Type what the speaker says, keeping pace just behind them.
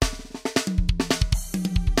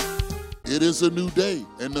It is a new day,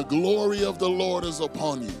 and the glory of the Lord is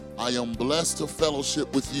upon you. I am blessed to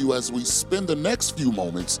fellowship with you as we spend the next few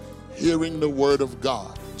moments hearing the word of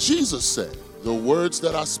God. Jesus said, "The words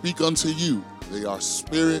that I speak unto you, they are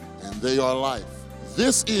spirit and they are life."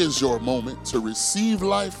 This is your moment to receive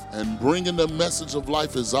life, and bringing the message of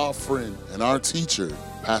life is our friend and our teacher,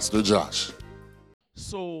 Pastor Josh.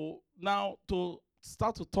 So now to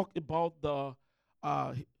start to talk about the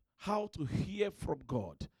how to hear from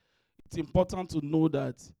God, it's important to know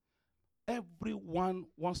that everyone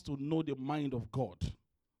wants to know the mind of God.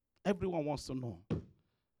 Everyone wants to know.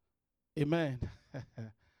 Amen.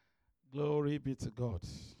 Glory be to God.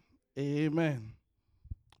 Amen.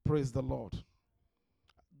 Praise the Lord.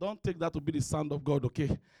 Don't take that to be the sound of God,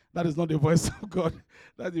 okay? That is not the voice of God.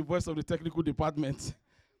 That's the voice of the technical department.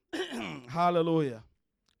 Hallelujah.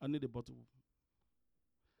 I need a bottle.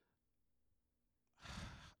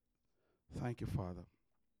 Thank you, Father.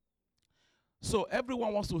 So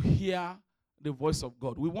everyone wants to hear the voice of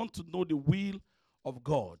God. We want to know the will of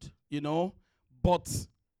God, But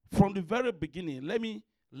from the very beginning, let me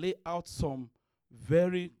lay out some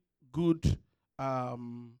very good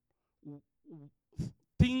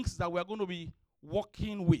things that we are going to be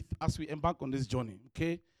working with as we embark on this journey,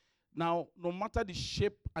 okay? Now, no matter the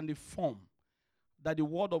shape and the form that the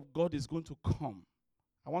word of God is going to come,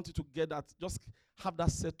 I want you to get that, just have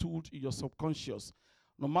that settled in your subconscious.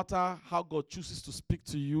 No matter how God chooses to speak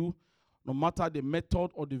to you, no matter the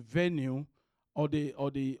method or the venue or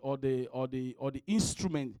the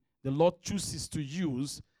instrument the Lord chooses to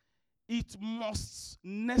use, it must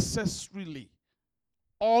necessarily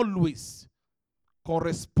always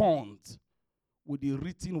correspond with the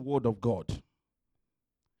written word of God.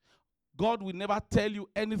 God will never tell you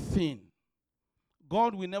anything.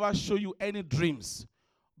 God will never show you any dreams.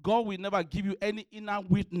 God will never give you any inner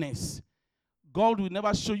witness. God will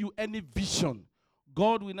never show you any vision.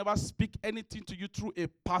 God will never speak anything to you through a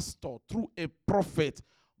pastor, through a prophet.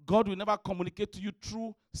 God will never communicate to you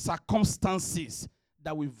through circumstances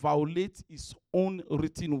that will violate his own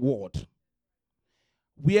written word.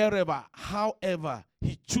 Wherever, however,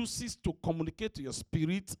 he chooses to communicate to your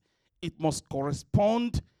spirit, it must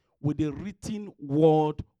correspond with the written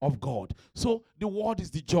word of God. So the word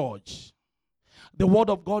is the judge. The word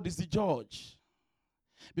of God is the judge.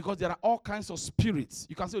 Because there are all kinds of spirits.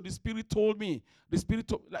 You can say, the spirit told me. The spirit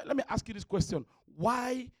told. Let me ask you this question.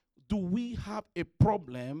 Why do we have a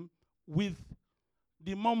problem with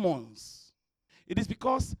the Mormons? It is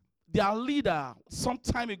because their leader, some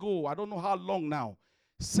time ago, I don't know how long now,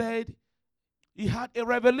 said he had a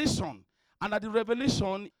revelation. And that the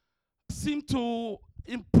revelation seemed to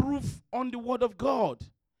improve on the word of God.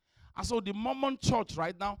 And so the Mormon church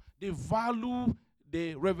right now, they value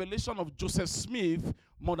the revelation of Joseph Smith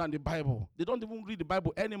more than the Bible. They don't even read the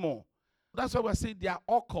Bible anymore. That's why we're saying they are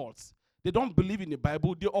occults. They don't believe in the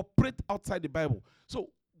Bible. They operate outside the Bible. So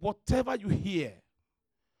whatever you hear,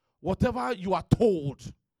 whatever you are told,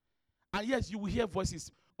 and yes, you will hear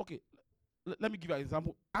voices. Okay, let me give you an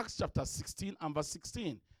example. Acts chapter 16 and verse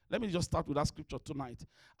 16. Let me just start with that scripture tonight.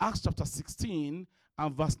 Acts chapter 16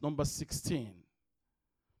 and verse number 16.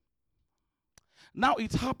 Now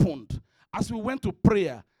it happened, as we went to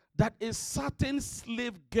prayer, that a certain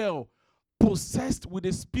slave girl possessed with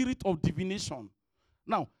a spirit of divination.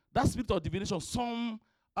 Now, that spirit of divination,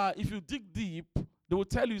 if you dig deep, they will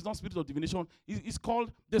tell you it's not spirit of divination. It's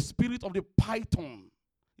called the spirit of the python.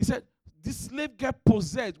 He said, this slave girl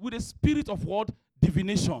possessed with a spirit of what?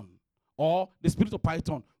 Divination. Or the spirit of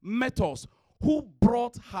python. Metals, who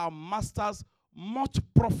brought her masters much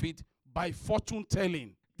profit by fortune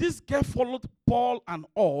telling. This girl followed Paul and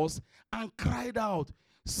us and cried out,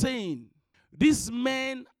 saying, these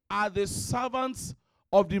men are the servants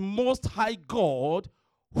of the Most High God,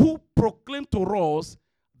 who proclaim to us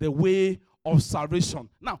the way of salvation.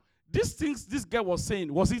 Now, these things this girl was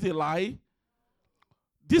saying, was it a lie?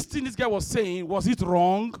 This thing this girl was saying, was it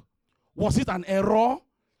wrong? Was it an error?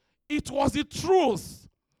 It was the truth.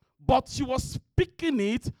 But she was speaking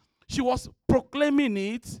it, she was proclaiming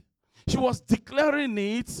it, she was declaring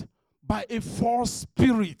it by a false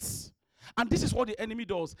spirit. And this is what the enemy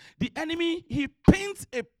does. The enemy, he paints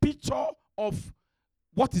a picture of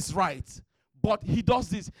what is right. But he does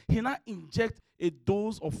this. He now injects a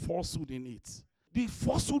dose of falsehood in it. The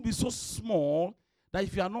falsehood will be so small that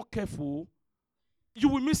if you are not careful, you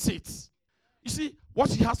will miss it. You see, what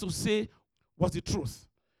she has to say was the truth.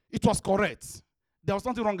 It was correct. There was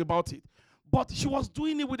nothing wrong about it. But she was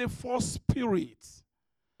doing it with a false spirit.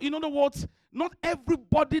 In other words, not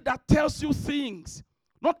everybody that tells you things,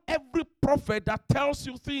 not every prophet that tells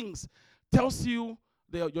you things, tells you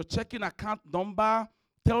your checking account number,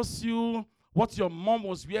 tells you what your mom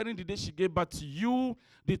was wearing the day she gave birth to you,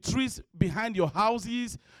 the trees behind your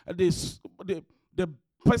houses, the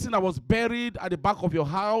person that was buried at the back of your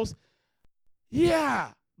house.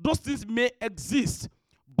 Yeah, those things may exist,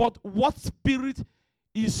 but what spirit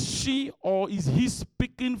is she or is he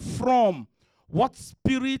speaking from? What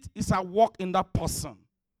spirit is at work in that person?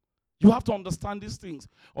 You have to understand these things,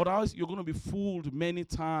 otherwise you're going to be fooled many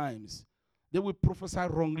times. They will prophesy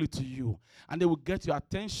wrongly to you, and they will get your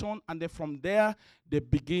attention, and then from there, they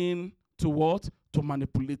begin to what? To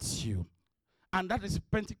manipulate you. And that is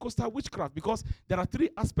Pentecostal witchcraft, because there are three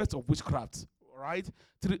aspects of witchcraft, right?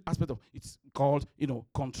 Three aspects of it's called,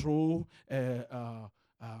 control,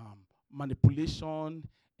 manipulation,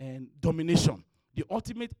 and domination. The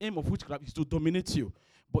ultimate aim of witchcraft is to dominate you.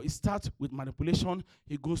 But it starts with manipulation,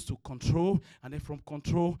 it goes to control, and then from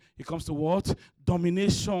control, it comes to what?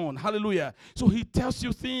 Domination. Hallelujah. So he tells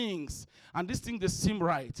you things, and these things, they seem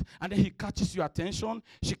right. And then he catches your attention,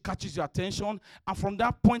 she catches your attention, and from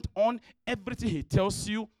that point on, everything he tells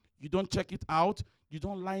you, you don't check it out, you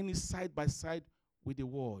don't line it side by side with the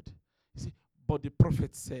word. You see, but the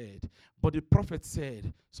prophet said,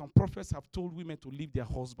 some prophets have told women to leave their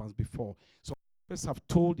husbands before. Some prophets have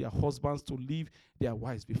told their husbands to leave their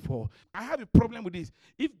wives before. I have a problem with this.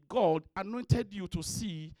 If God anointed you to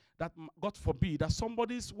see that, God forbid, that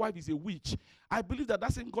somebody's wife is a witch, I believe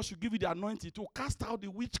that same God should give you the anointing to cast out the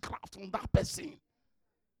witchcraft from that person.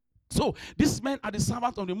 So these men are the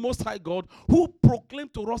servants of the Most High God, who proclaim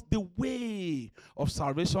to us the way of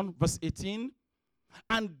salvation. Verse 18.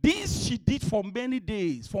 And this she did for many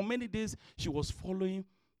days. For many days she was following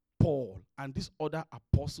Paul and these other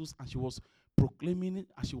apostles, and she was proclaiming it,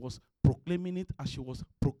 and she was proclaiming it, and she was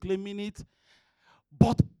proclaiming it.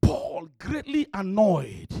 But Paul, greatly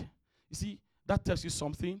annoyed. You see, that tells you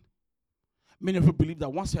something. Many of you believe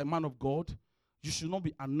that once you're a man of God, you should not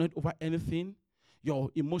be annoyed over anything.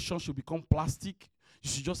 Your emotions should become plastic. You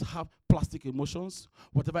should just have plastic emotions.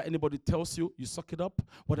 Whatever anybody tells you, you suck it up.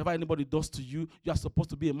 Whatever anybody does to you, you are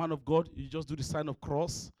supposed to be a man of God. You just do the sign of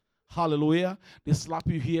cross. Hallelujah. They slap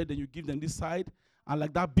you here, then you give them this side. And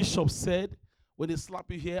like that bishop said, when they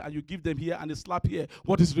slap you here and you give them here and they slap here,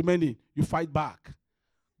 what is remaining? You fight back.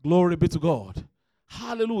 Glory be to God.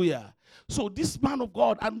 Hallelujah. So this man of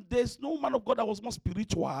God, and there's no man of God that was more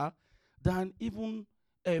spiritual than even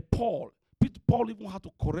Paul. Paul even had to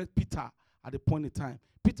correct Peter at the point in time.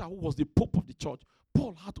 Peter, who was the pope of the church,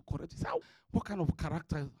 Paul had to correct him. He said, what kind of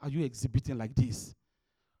character are you exhibiting like this?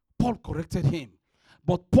 Paul corrected him.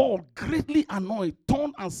 But Paul, greatly annoyed,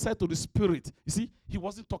 turned and said to the spirit, you see, he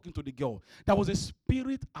wasn't talking to the girl. There was a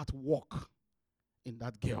spirit at work in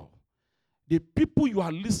that girl. The people you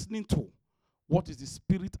are listening to, what is the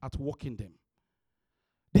spirit at work in them?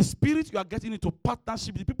 The spirit you are getting into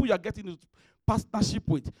partnership, the people you are getting into partnership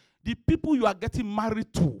with, the people you are getting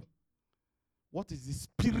married to, what is the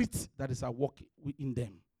spirit that is at work in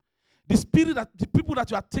them? The spirit that the people that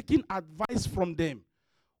you are taking advice from them,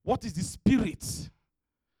 what is the spirit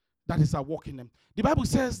that is at work in them? The Bible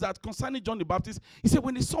says that concerning John the Baptist, he said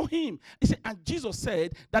when they saw him, he said, and Jesus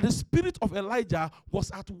said that the spirit of Elijah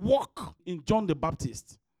was at work in John the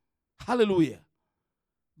Baptist. Hallelujah.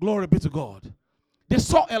 Glory be to God. They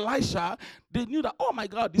saw Elisha, they knew that, oh my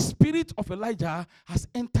God, the spirit of Elijah has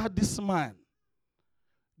entered this man.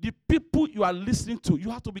 The people you are listening to, you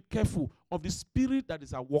have to be careful of the spirit that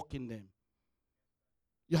is at work in them.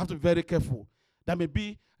 You have to be very careful. There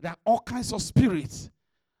are all kinds of spirits.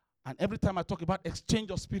 And every time I talk about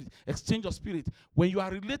exchange of spirit, when you are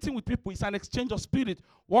relating with people, it's an exchange of spirit.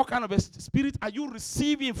 What kind of a spirit are you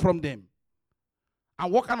receiving from them?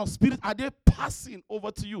 And what kind of spirit are they passing over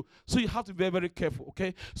to you? So you have to be very, very careful,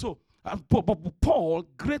 okay? So, but Paul,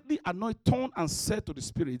 greatly annoyed, turned and said to the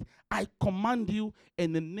spirit, I command you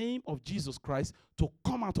in the name of Jesus Christ to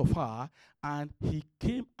come out of her. And he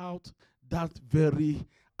came out that very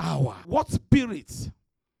hour. What spirit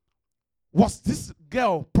was this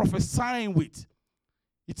girl prophesying with?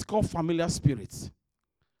 It's called familiar spirits.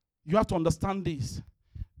 You have to understand this.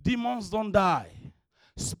 Demons don't die.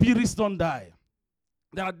 Spirits don't die.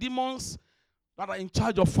 There are demons that are in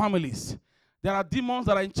charge of families. There are demons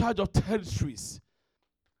that are in charge of territories.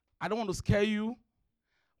 I don't want to scare you.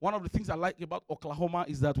 One of the things I like about Oklahoma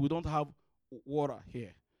is that we don't have water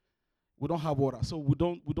here. We don't have water. So we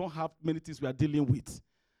don't have many things we are dealing with.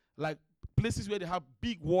 Like places where they have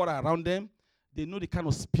big water around them, they know the kind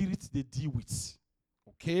of spirits they deal with.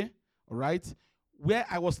 Okay? All right? Where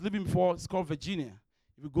I was living before, it's called Virginia.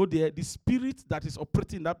 If you go there, the spirit that is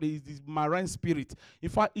operating in that place is the marine spirit. In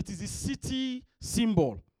fact, it is the city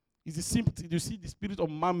symbol. It's the symbol. You see the spirit of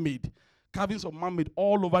man-made, carvings of man-made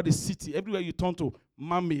all over the city. Everywhere you turn to,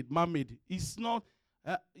 Man-made. It's not,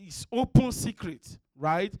 it's open secret,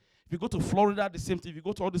 right? If you go to Florida, the same thing. If you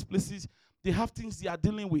go to all these places, they have things they are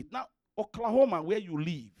dealing with. Now, Oklahoma, where you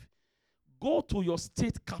live, go to your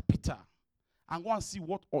state capital and go and see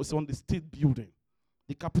what is on the state building,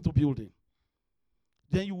 the Capitol building.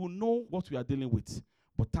 Then you will know what we are dealing with.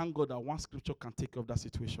 But thank God that one scripture can take care of that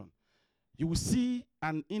situation. You will see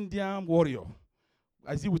an Indian warrior,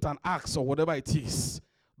 as if with an axe or whatever it is.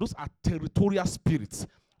 Those are territorial spirits.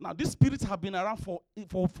 Now, these spirits have been around for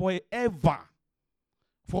forever.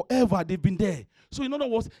 Forever, they've been there. So, in other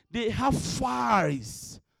words, they have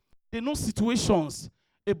files. They know situations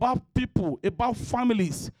about people, about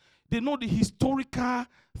families. They know the historical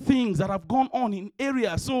things that have gone on in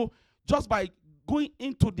areas. So, just by going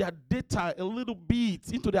into their data a little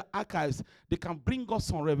bit, into their archives, they can bring us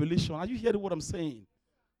some revelation. Are you hearing what I'm saying?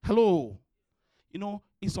 Hello? You know,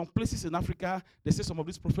 in some places in Africa, they say some of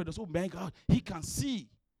these prophets, oh my God, he can see.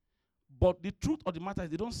 But the truth of the matter is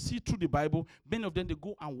they don't see through the Bible. Many of them, they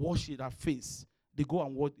go and wash their face. They go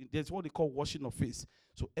and wash. There's what they call washing of face.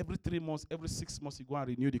 So every 3 months, every 6 months, you go and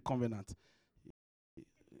renew the covenant.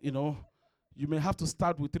 You know, you may have to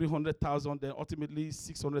start with 300,000, then ultimately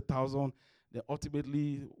 600,000, then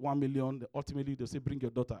ultimately 1 million, then ultimately they'll say, bring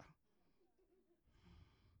your daughter.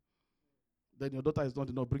 Then your daughter is not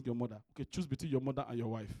enough, bring your mother. Okay, choose between your mother and your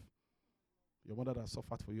wife. Your mother that has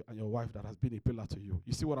suffered for you and your wife that has been a pillar to you.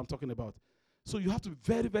 You see what I'm talking about? So you have to be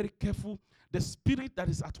very, very careful. The spirit that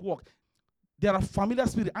is at work. There are familiar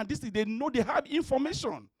spirits. And this thing, they know they have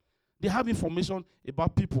information. They have information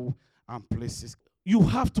about people and places. You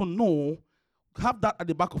have to know, have that at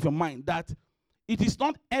the back of your mind, that it is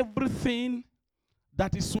not everything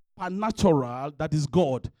that is supernatural that is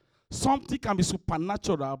God. Something can be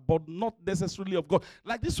supernatural, but not necessarily of God.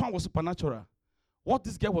 Like this one was supernatural. What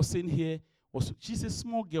this girl was saying here was, she's a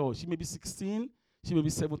small girl. She may be 16, she may be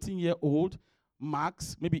 17-year-old,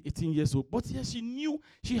 max, maybe 18 years old. But yeah, she knew,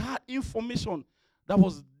 she had information that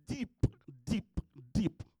was deep,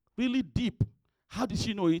 really deep. How did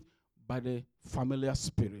she know it? By the familiar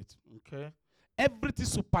spirit. Okay? Everything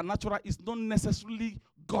supernatural is not necessarily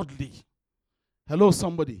godly. Hello,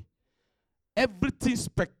 somebody. Everything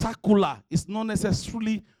spectacular is not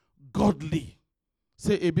necessarily godly.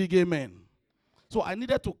 Say a big amen. So I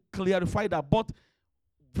needed to clarify that. But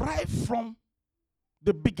right from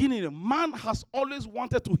the beginning, man has always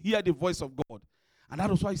wanted to hear the voice of God. And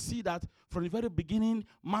that is why I see that from the very beginning,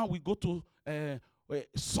 man will go to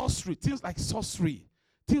sorcery, things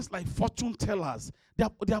like fortune tellers.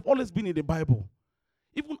 They have always been in the Bible.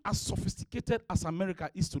 Even as sophisticated as America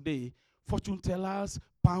is today, fortune tellers,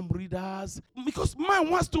 palm readers, because man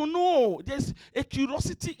wants to know. There's a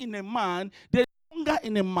curiosity in a man, there's hunger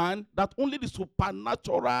in a man that only the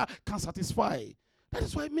supernatural can satisfy. That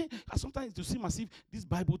is why sometimes it seems as if this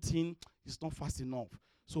Bible thing is not fast enough.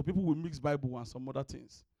 So people will mix Bible and some other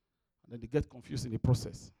things. And then they get confused in the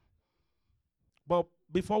process. But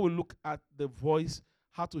before we look at the voice,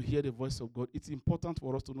 how to hear the voice of God, it's important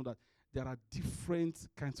for us to know that there are different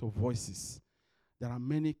kinds of voices. There are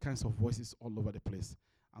many kinds of voices all over the place.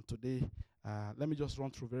 And today, let me just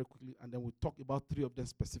run through very quickly, and then we'll talk about 3 of them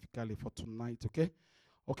specifically for tonight, okay?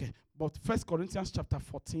 Okay, but 1 Corinthians chapter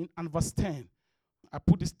 14 and verse 10. I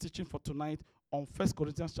put this teaching for tonight on 1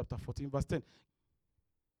 Corinthians chapter 14, verse 10.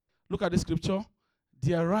 Look at the scripture.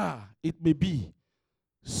 There are, it may be,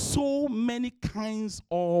 so many kinds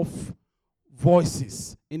of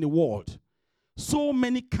voices in the world. So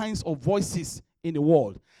many kinds of voices in the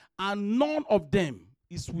world. And none of them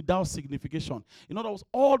is without signification. In other words,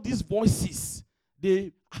 all these voices,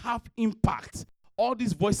 they have impact. All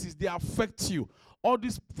these voices, they affect you. All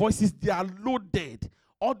these voices, they are loaded.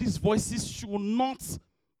 All these voices should not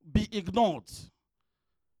be ignored.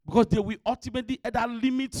 Because they will ultimately either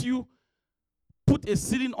limit you, put a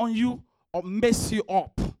ceiling on you, or mess you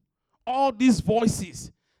up. All these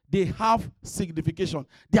voices, they have signification.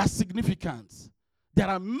 They are significant. There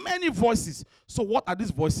are many voices. So what are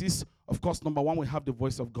these voices? Of course, number 1, we have the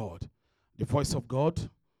voice of God. The voice of God.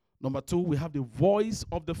 Number 2, we have the voice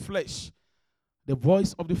of the flesh. The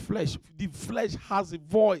voice of the flesh. The flesh has a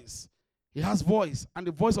voice. It has voice. And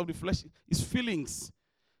the voice of the flesh is feelings.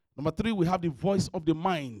 Number 3, we have the voice of the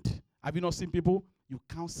mind. Have you not seen people? You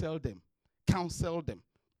counsel them. Counsel them.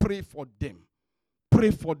 Pray for them.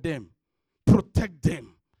 Pray for them. Protect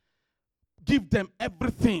them. Give them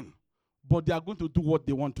everything. But they are going to do what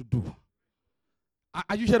they want to do.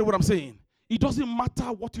 Are you hearing what I'm saying? It doesn't matter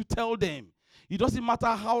what you tell them. It doesn't matter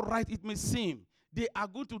how right it may seem. They are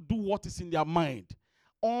going to do what is in their mind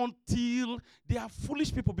until they are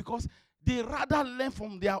foolish people, because They rather learn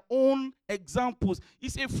from their own examples.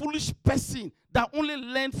 It's a foolish person that only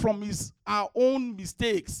learns from our own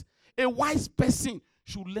mistakes. A wise person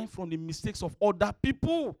should learn from the mistakes of other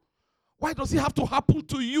people. Why does it have to happen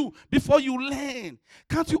to you before you learn?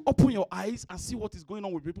 Can't you open your eyes and see what is going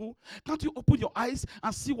on with people? Can't you open your eyes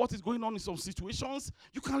and see what is going on in some situations?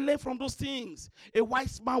 You can learn from those things. A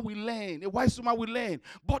wise man will learn. A wise woman will learn.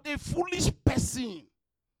 But a foolish person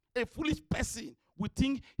will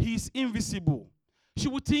think he is invisible. She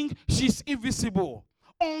will think she's invisible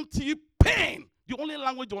until pain. The only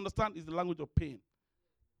language you understand is the language of pain.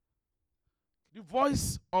 The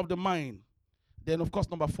voice of the mind. Then, of course,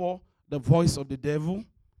 number 4, the voice of the devil.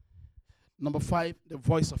 Number 5, the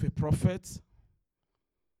voice of a prophet.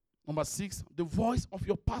 Number 6, the voice of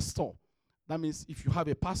your pastor. That means if you have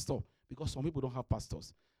a pastor, because some people don't have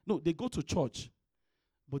pastors. No, they go to church,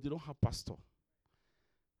 but they don't have pastor.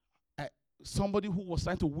 Somebody who was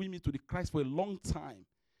trying to win me to the Christ for a long time,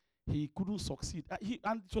 he couldn't succeed.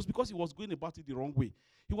 And it was because he was going about it the wrong way.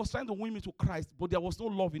 He was trying to win me to Christ, but there was no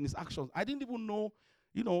love in his actions. I didn't even know,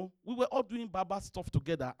 we were all doing Baba stuff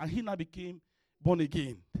together, and he now became born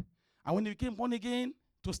again. And when he became born again,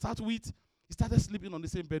 to start with, he started sleeping on the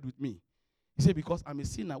same bed with me. He said, because I'm a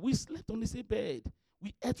sinner. We slept on the same bed.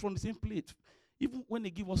 We ate from the same plate. Even when they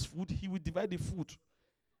give us food, he would divide the food.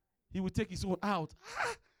 He would take his own out.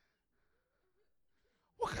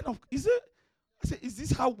 What kind of, I said, is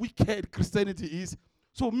this how wicked Christianity is?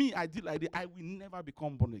 So me, I did like that. I will never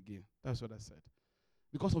become born again. That's what I said.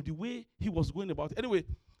 Because of the way he was going about it. Anyway,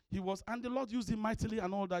 and the Lord used him mightily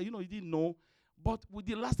and all that. He didn't know. But with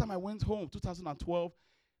the last time I went home, 2012,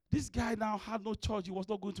 this guy now had no church. He was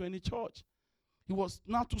not going to any church. He was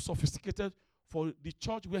now too sophisticated for the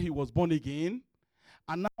church where he was born again.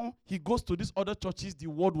 And now he goes to these other churches. The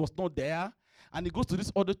word was not there. And he goes to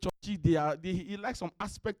this other church. He likes some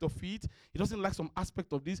aspect of it. He doesn't like some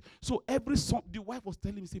aspect of this. So the wife was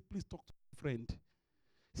telling me, say, please talk to a friend.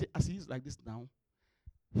 Say, as he is like this now,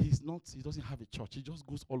 he doesn't have a church. He just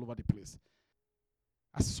goes all over the place.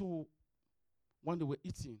 And so when they were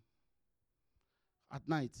eating at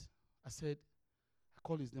night, I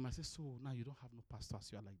called his name. I said, so now you don't have no pastor as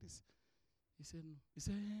you are like this. He said, no. He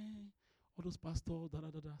said, hey, all those pastors,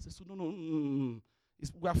 da-da-da-da. I said, so no.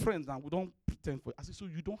 We are friends now. We don't pretend for it. I said, so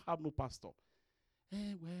you don't have no pastor?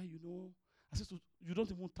 Well, I said, so you don't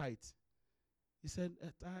even tithe? He said,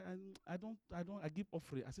 I give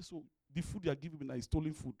offering. I said, so the food you are giving me now is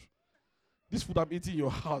stolen food. This food I'm eating in your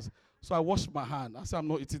house. So I washed my hand. I said, I'm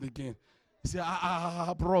not eating again. He said,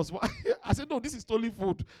 bros. I said, no, this is stolen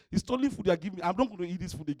food. It's stolen food you are giving me. I'm not going to eat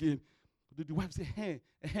this food again. The wife said,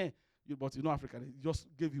 hey. But African, he just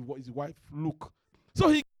gave his wife look. So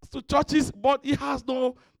he goes to churches, but he has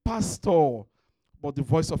no pastor. But the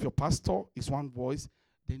voice of your pastor is one voice,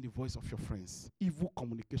 then the voice of your friends. Evil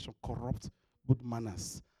communication corrupts good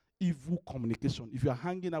manners. Evil communication. If you are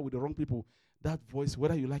hanging out with the wrong people, that voice,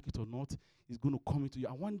 whether you like it or not, is going to come into you.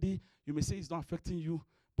 And one day, you may say it's not affecting you,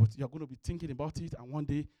 but you're going to be thinking about it. And one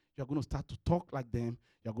day, you're going to start to talk like them.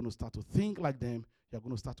 You're going to start to think like them. You're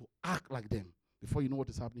going to start to act like them. Before you know what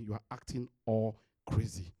is happening, you are acting all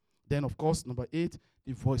crazy. Then, of course, number 8,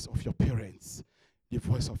 the voice of your parents. The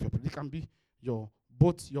voice of your parents. It can be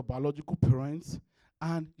both your biological parents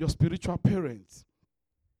and your spiritual parents.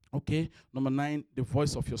 Okay? Number 9, the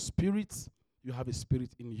voice of your spirit. You have a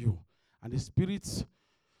spirit in you. And the spirit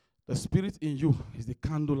in you is the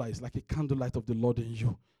candlelight. It's like a candlelight of the Lord in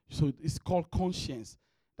you. So it's called conscience.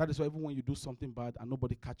 That is why even when you do something bad and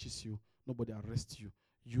nobody catches you, nobody arrests you,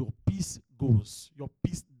 your peace goes. Your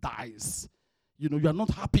peace dies. You are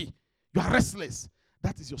not happy. You are restless.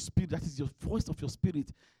 That is your spirit. That is your voice of your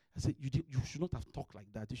spirit. I said, you should not have talked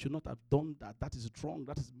like that. You should not have done that. That is wrong.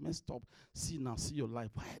 That is messed up. See your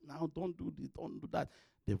life. Why now? Don't do this. Don't do that.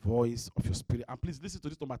 The voice of your spirit. And please listen to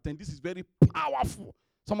this number 10. This is very powerful.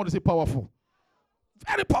 Somebody say powerful.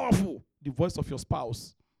 Very powerful. The voice of your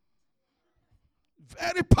spouse.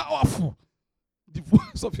 Very powerful. The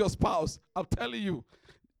voice of your spouse. I'm telling you.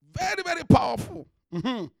 Very, very powerful.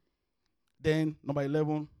 Mm-hmm. Then, number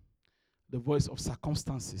 11, the voice of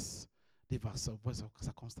circumstances. The voice of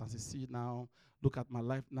circumstances. See now, look at my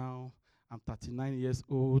life now. I'm 39 years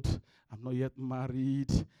old. I'm not yet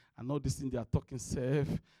married. I know this thing they are talking safe.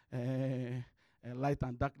 Light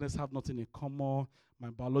and darkness have nothing in common. My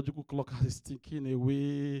biological clock is ticking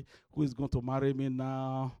away. Who is going to marry me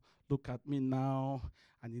now? Look at me now.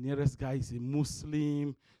 And the nearest guy is a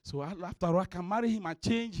Muslim. So after all, I can marry him and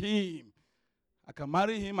change him. I can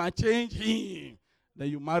marry him and change him. Then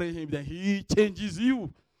you marry him, then he changes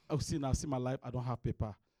you. Oh, see my life. I don't have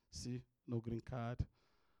paper. See, no green card.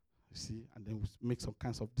 You see, and then we make some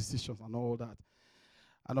kinds of decisions and all that.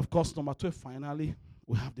 And of course, number 12, finally,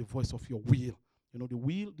 we have the voice of your will. You know, the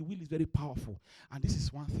will is very powerful. And this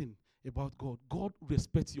is one thing about God. God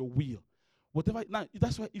respects your will. Whatever. Now,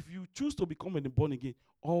 that's why if you choose to become born again,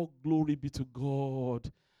 all glory be to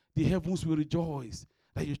God. The heavens will rejoice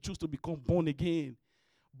that you choose to become born again.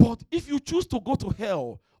 But if you choose to go to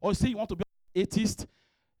hell, or say you want to be an atheist,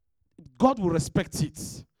 God will respect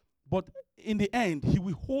it. But in the end, he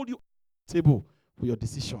will hold you accountable for your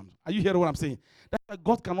decision. Are you hearing what I'm saying? That's why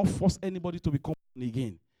God cannot force anybody to become born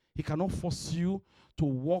again. He cannot force you to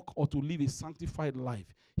walk or to live a sanctified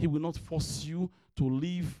life. He will not force you to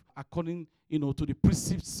live according, to the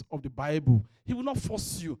precepts of the Bible. He will not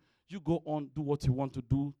force you. You go on, do what you want to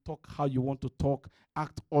do, talk how you want to talk,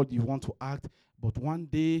 act all you want to act. But one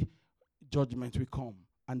day, judgment will come.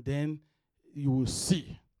 And then you will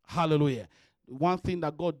see. Hallelujah. One thing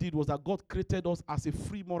that God did was that God created us as a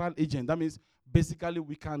free moral agent. That means basically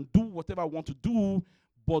we can do whatever we want to do,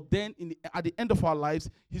 but then at the end of our lives,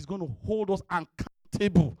 he's going to hold us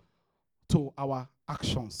accountable to our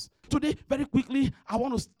actions. Today, very quickly, I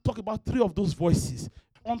want to talk about 3 of those voices.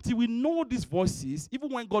 Until we know these voices, even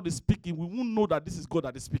when God is speaking, we won't know that this is God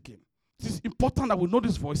that is speaking. It is important that we know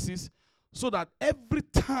these voices so that every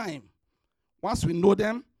time, once we know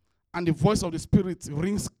them, and the voice of the Spirit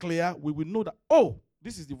rings clear, we will know that, oh,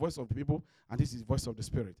 this is the voice of the people, and this is the voice of the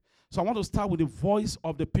Spirit. So I want to start with the voice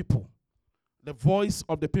of the people. The voice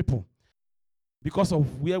of the people. Because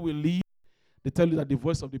of where we live, they tell you that the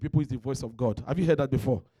voice of the people is the voice of God. Have you heard that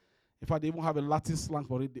before? In fact, they even have a Latin slang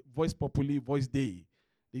for it, voice populi, voice Dei.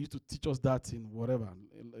 They used to teach us that in whatever,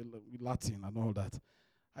 Latin and all that.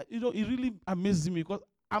 It really amazes me because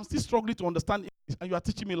I'm still struggling to understand English, and you are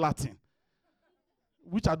teaching me Latin,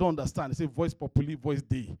 which I don't understand. They say voice populi, voice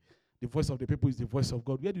Dei. The voice of the people is the voice of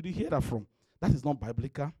God. Where did you hear that from? That is not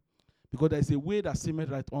biblical. Because there is a way that seemeth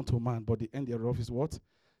right unto man, but the end thereof is what?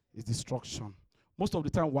 Is destruction. Most of the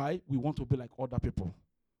time, why? We want to be like other people.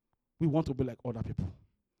 We want to be like other people.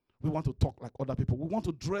 We want to talk like other people. We want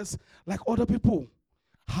to dress like other people.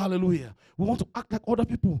 Hallelujah. We want to act like other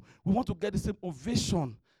people. We want to get the same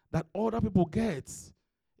ovation that other people get.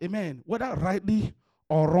 Amen. Whether rightly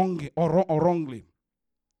or wrongly.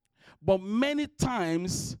 But many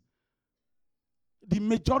times, the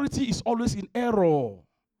majority is always in error.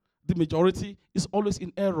 The majority is always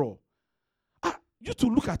in error. You to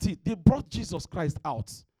look at it. They brought Jesus Christ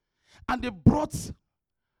out. And they brought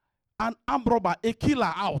an armed robber, a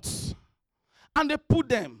killer out. And they put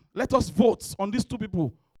them. Let us vote on these 2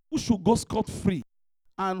 people. Who should go scot-free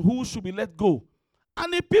and who should be let go.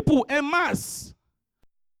 And the people, en masse,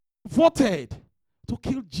 voted to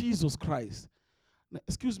kill Jesus Christ. Now,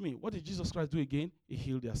 excuse me, what did Jesus Christ do again? He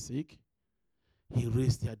healed their sick. He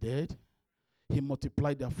raised their dead. He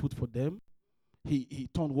multiplied their food for them. He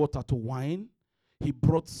turned water to wine. He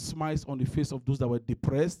brought smiles on the face of those that were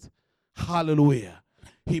depressed. Hallelujah.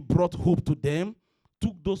 He brought hope to them.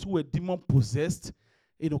 Took those who were demon-possessed,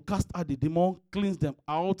 cast out the demon, cleansed them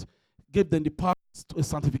out, gave them the power to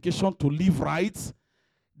sanctification to live right.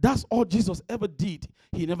 That's all Jesus ever did.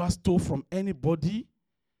 He never stole from anybody.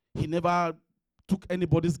 He never took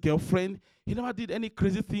anybody's girlfriend. He never did any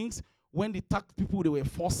crazy things. When the tax people, they were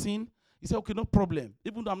forcing, he said, okay, no problem.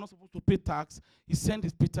 Even though I'm not supposed to pay tax, he sent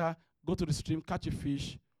his Peter, go to the stream, catch a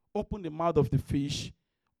fish, open the mouth of the fish.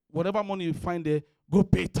 Whatever money you find there, go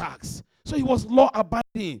pay tax. So he was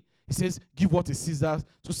law-abiding. He says, give what is Caesar's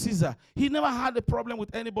to Caesar. He never had a problem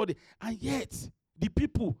with anybody. And yet, the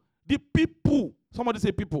people, somebody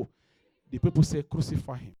say people. The people say,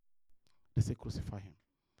 crucify him. They say, crucify him.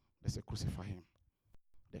 They say, crucify him.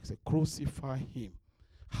 They say, crucify him.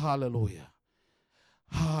 Hallelujah.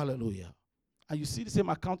 Hallelujah. And you see the same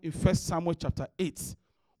account in 1 Samuel chapter 8,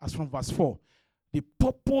 as from verse 4. The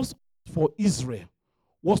purpose for Israel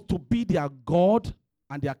was to be their God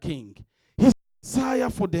and their king. His desire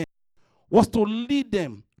for them was to lead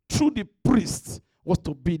them through the priests, was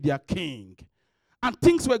to be their king. And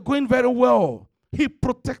things were going very well. He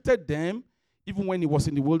protected them. Even when he was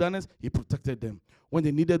in the wilderness, he protected them. When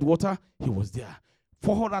they needed water, he was there.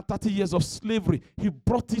 430 years of slavery, he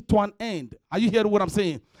brought it to an end. Are you hearing what I'm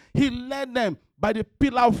saying? He led them by the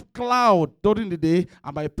pillar of cloud during the day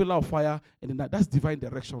and by a pillar of fire in the night. That's divine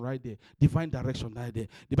direction right there. Divine direction right there.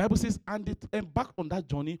 The Bible says, and they embarked on that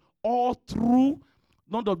journey all through.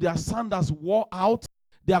 None of their sandals wore out.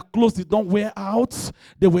 Their clothes did not wear out.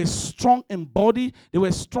 They were strong in body. They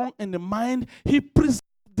were strong in the mind. He preserved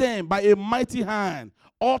them by a mighty hand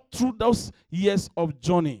all through those years of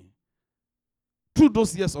journey. Through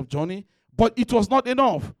those years of journey. But it was not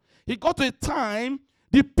enough. He got to a time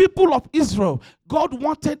The people of Israel, God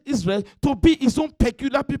wanted Israel to be his own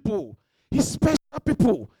peculiar people, his special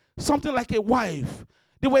people, something like a wife.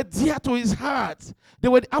 They were dear to his heart. They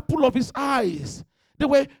were the apple of his eyes. They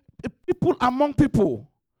were people among people.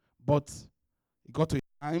 But it got to a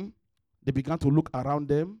time, they began to look around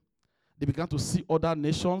them. They began to see other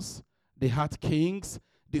nations. They had kings.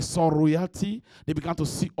 They saw royalty. They began to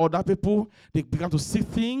see other people. They began to see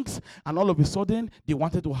things. And all of a sudden, they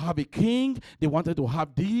wanted to have a king. They wanted to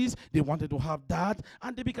have this. They wanted to have that.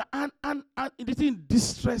 And they began, and it didn't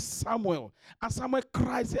distress Samuel. And Samuel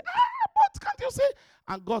cried, say, what can't you say?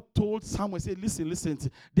 And God told Samuel, say, listen,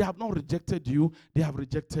 they have not rejected you. They have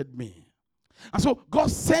rejected me. And so God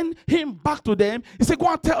sent him back to them. He said, go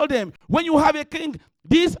and tell them, when you have a king,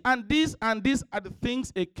 this and this and these are the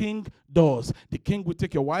things a king does. The king will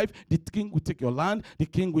take your wife. The king will take your land. The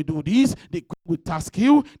king will do this. The king will task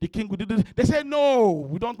you. The king will do this. They say, no,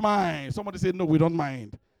 we don't mind. Somebody said, no, we don't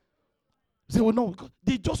mind. They say, well, no,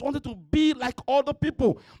 they just wanted to be like other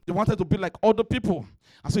people. They wanted to be like other people.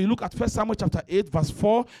 And so you look at 1 Samuel chapter 8, verse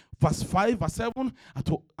 4, verse 5, verse 7.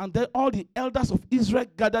 And then all the elders of Israel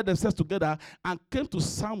gathered themselves together and came to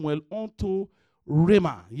Samuel unto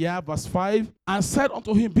Ramah. Yeah, verse 5. And said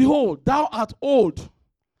unto him, behold, thou art old,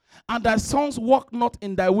 and thy sons walk not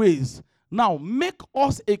in thy ways. Now make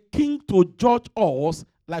us a king to judge us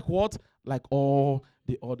like what? Like all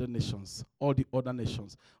the other nations. All the other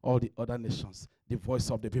nations. All the other nations. The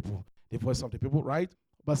voice of the people. The voice of the people, right?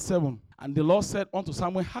 Verse 7. And the Lord said unto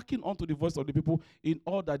Samuel, hearken unto the voice of the people in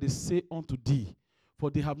all that they say unto thee. For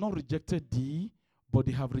they have not rejected thee, but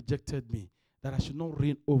they have rejected me, that I should not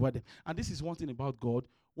reign over them. And this is one thing about God.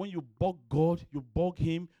 When you bug God, you bug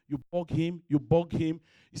him, you bug him, you bug him.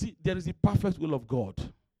 You see, there is the perfect will of God.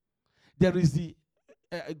 There is the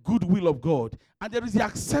good will of God. And there is the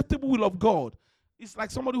acceptable will of God. It's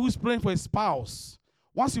like somebody who's praying for a spouse.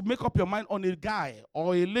 Once you make up your mind on a guy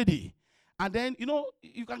or a lady, and then,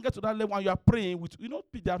 you can get to that level when you are praying with,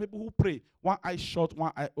 there are people who pray, one eye shut,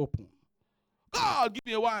 one eye open. God, give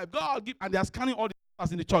me a wife. God, give, and they are scanning all the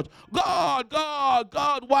in the church.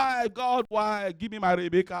 God, wife, give me my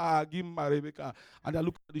Rebecca, And they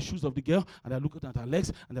look at the shoes of the girl, and they look at her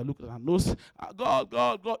legs, and they look at her nose.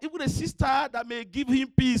 God. Even a sister that may give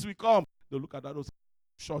him peace will come. They look at that nose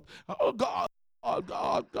short. Oh, God.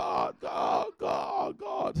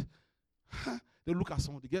 They look at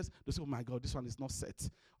some of the girls. They say, oh my God, this one is not set.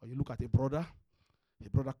 Or you look at a brother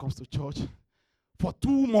comes to church. For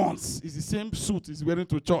 2 months, it's the same suit he's wearing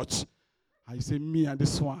to church. And you say, me and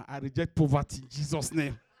this one, I reject poverty in Jesus'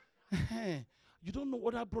 name. You don't know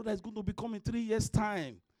what that brother is going to become in 3 years'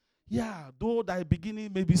 time. Yeah, though thy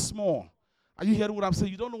beginning may be small. Are you hearing what I'm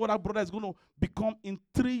saying? You don't know what that brother is going to become in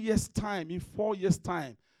 3 years' time, in 4 years'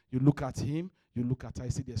 time. You look at him, you look at her,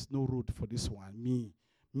 you see there's no road for this one.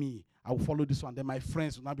 Me, I will follow this one. Then my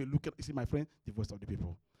friends will now be looking, you see my friend, the voice of the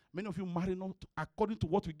people. Many of you marry not according to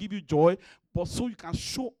what will give you joy, but so you can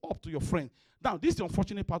show up to your friend. Now, this is the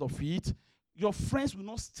unfortunate part of it. Your friends will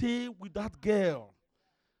not stay with that girl.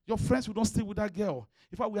 Your friends will not stay with that girl.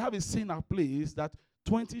 In fact, we have a saying in our place that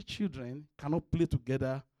 20 children cannot play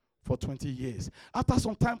together for 20 years. After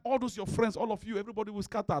some time, all those your friends, all of you, everybody will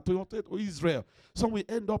scatter to Israel. Some will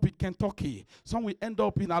end up in Kentucky. Some will end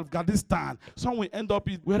up in Afghanistan. Some will end up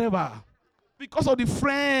in wherever. Because of the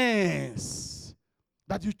friends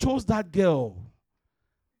that you chose that girl.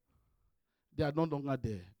 They are no longer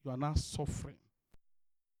there. You are now suffering.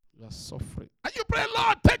 You are suffering. And you pray,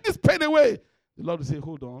 Lord, take this pain away. The Lord will say,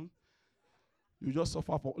 hold on. You just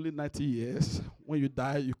suffer for only 90 years. When you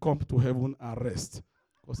die, you come to heaven and rest.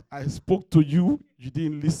 Because I spoke to you, you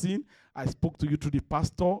didn't listen. I spoke to you through the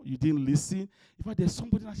pastor, you didn't listen. In fact, there's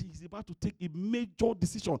somebody that is about to take a major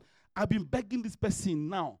decision. I've been begging this person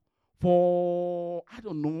now for,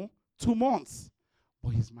 2 months.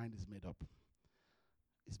 But his mind is made up.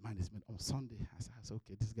 His mind is made up. On Sunday, I said,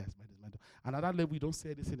 okay, this guy's mind is made up. And at that level, you don't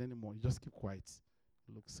say anything anymore. You just keep quiet.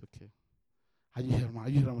 It looks okay. Are you hearing what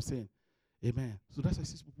I'm saying? Amen. So that's why I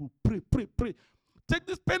see people pray. Take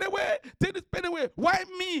this pain away. Take this pain away. Why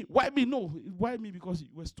me? Why me? No. Why me? Because you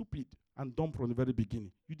were stupid and dumb from the very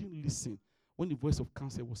beginning. You didn't listen when the voice of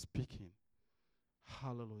counsel was speaking.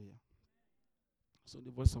 Hallelujah. So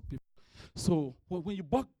the voice of people. So when you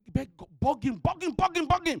bug him,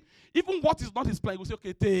 even what is not his plan, you will say,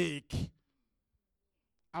 okay, take.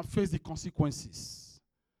 And face the consequences.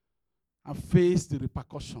 And face the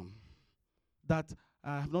repercussion. That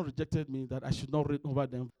have not rejected me, that I should not reign over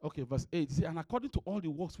them. Okay, verse 8. See, and according to all the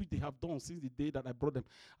works which they have done since the day that I brought them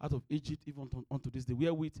out of Egypt, even unto this day,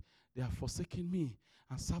 wherewith they have forsaken me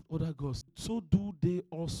and served other gods, so do they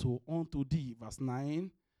also unto thee. Verse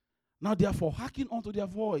 9. Now therefore, hearken unto their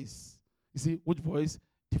voice. You see, which voice?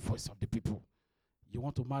 The voice of the people. You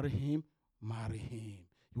want to marry him? Marry him.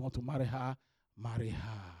 You want to marry her? Marry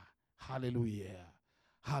her. Hallelujah.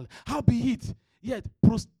 Howbeit, yet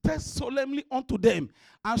protest solemnly unto them,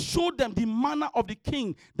 and show them the manner of the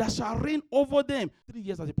king that shall reign over them. 3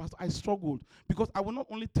 years as a pastor, I struggled, because I will not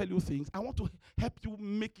only tell you things, I want to help you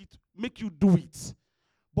make you do it.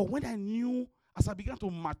 But when I knew, as I began to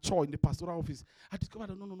mature in the pastoral office, I discovered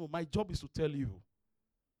that no, my job is to tell you.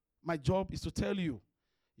 My job is to tell you.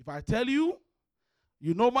 If I tell you,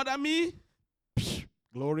 you know more than me, psh,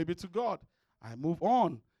 glory be to God. I move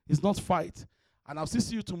on. It's not fight. And I'll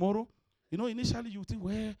see you tomorrow. You know, initially you think,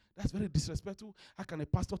 well, that's very disrespectful. How can a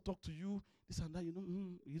pastor talk to you? This and that,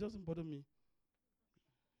 it doesn't bother me.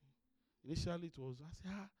 Initially it was, I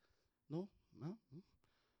said, no.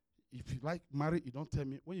 If you like marry, you don't tell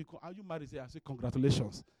me. When you call, are you married? I say,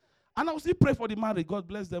 congratulations. And I'll still pray for the married. God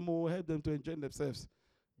bless them or help them to enjoy themselves.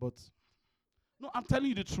 But, no, I'm telling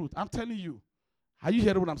you the truth. I'm telling you. Are you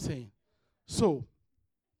hearing what I'm saying? So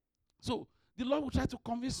the Lord will try to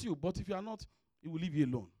convince you, but if you are not, He will leave you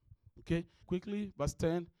alone. Okay? Quickly, verse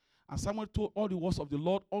 10. And Samuel told all the words of the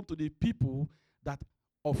Lord unto the people, that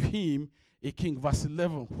of him a king. Verse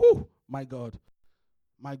 11. Whew, my God.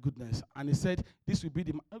 My goodness. And he said, this will be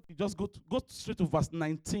the... Okay, just go straight to verse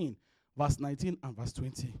 19. Verse 19 and verse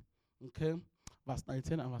 20. Okay? Verse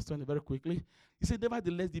 19 and verse 20, very quickly. He said,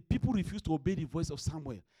 nevertheless, the people refused to obey the voice of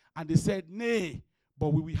Samuel. And they said, nay, but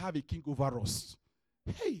we will have a king over us.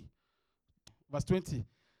 Hey! Verse 20.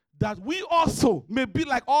 That we also may be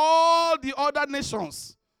like all the other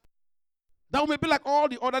nations. That we may be like all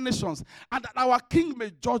the other nations. And that our king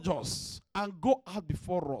may judge us and go out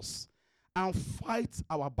before us and fight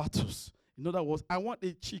our battles. In other words, I want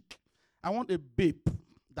a chick. I want a babe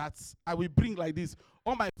that I will bring like this.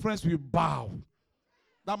 All my friends will bow.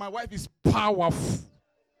 That my wife is powerful.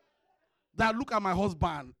 That look at my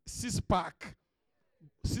husband, six-pack,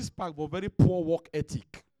 but very poor work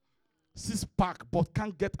ethic. Six-pack, but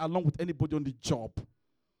can't get along with anybody on the job.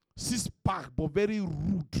 Six-pack, but very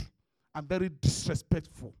rude and very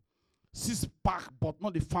disrespectful. Six-pack, but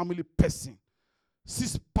not a family person.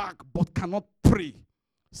 Six-pack, but cannot pray.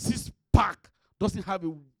 Six-pack, doesn't have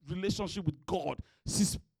a relationship with God.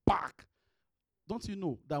 Six-pack. Don't you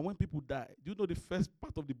know that when people die, do you know the first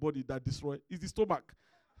part of the body that destroys is the stomach?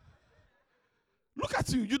 Look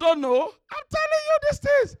at you. You don't know? I'm telling you these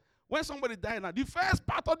things. When somebody dies now, the first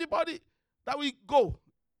part of the body that we go.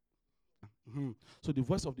 So the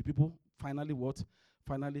voice of the people, finally what?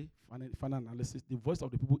 Final analysis. The voice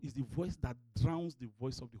of the people is the voice that drowns the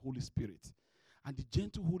voice of the Holy Spirit. And the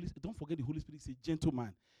gentle Holy Spirit, don't forget the Holy Spirit is a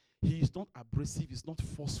gentleman. He is not abrasive. He's not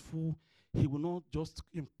forceful. He will not just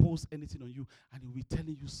impose anything on you. And he will be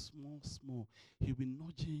telling you small. He will be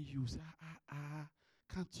nudging you. Say,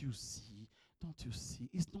 can't you see? Don't you see?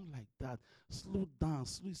 It's not like that. Slow down.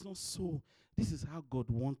 It's not so. This is how God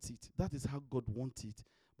wants it. That is how God wants it.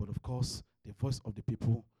 But of course, the voice of the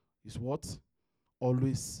people is what?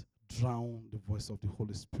 Always drown the voice of the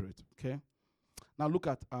Holy Spirit. Okay? Now look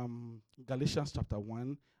at Galatians chapter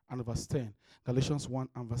 1 and verse 10. Galatians 1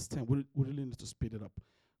 and verse 10. We really need to speed it up.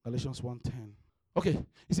 Galatians 1:10. Okay.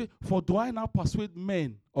 You see, for do I now persuade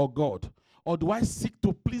men or God? Or do I seek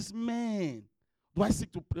to please men? Do I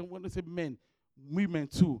seek to, when I say men, women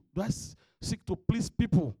too, do I seek to please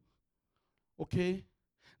people? Okay?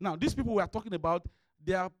 Now, these people we are talking about,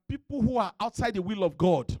 they are people who are outside the will of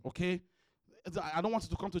God. Okay? I don't want you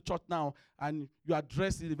to come to church now and you are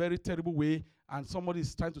dressed in a very terrible way and somebody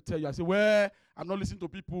is trying to tell you, I say, well, I'm not listening to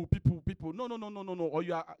people. No. Or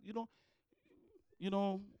you are, you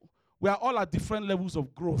know, we are all at different levels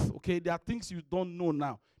of growth, okay? There are things you don't know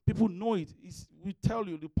now. People know it. We tell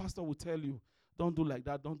you, the pastor will tell you, don't do like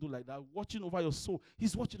that, don't do like that. Watching over your soul.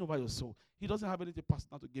 He's watching over your soul. He doesn't have anything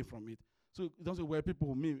personal to gain from it. So it doesn't say, well,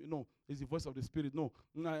 people, me, no, it's the voice of the Spirit. No,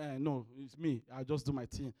 it's me. I just do my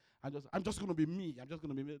thing. I'm just going to be me. I'm just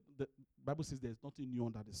going to be me. The Bible says there's nothing new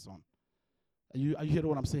under the sun. Are you hearing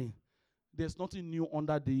what I'm saying? There's nothing new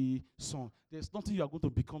under the sun. There's nothing you are going to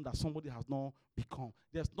become that somebody has not become.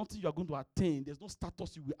 There's nothing you are going to attain. There's no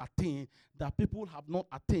status you will attain that people have not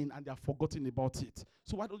attained and they have forgotten about it.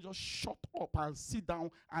 So why don't you just shut up and sit down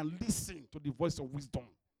and listen to the voice of wisdom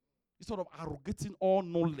instead of arrogating all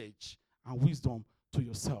knowledge and wisdom to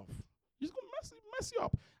yourself? It's going to mess you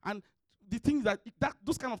up. And the things that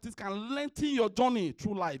those kind of things can lengthen your journey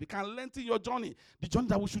through life. It can lengthen your journey. The journey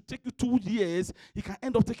that should take you 2 years, it can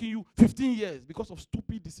end up taking you 15 years because of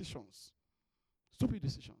stupid decisions. Stupid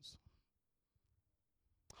decisions.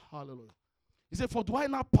 Hallelujah. He said, for do I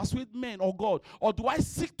now persuade men or God? Or do I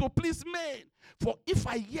seek to please men? For if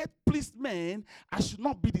I yet please men, I should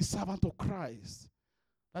not be the servant of Christ.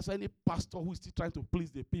 That's why any pastor who is still trying to please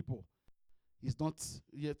the people is not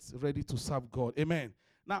yet ready to serve God. Amen.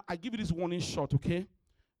 Now, I give you this warning shot, okay?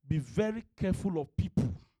 Be very careful of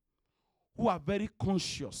people who are very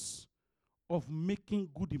conscious of making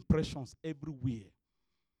good impressions everywhere.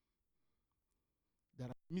 There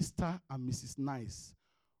are Mr. and Mrs. Nice.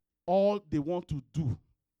 All they want to do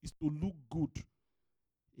is to look good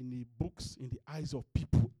in the books, in the eyes of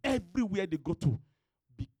people. Everywhere they go to,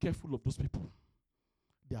 be careful of those people.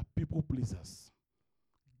 They are people pleasers.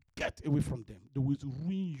 Get away from them. They will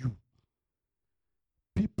ruin you.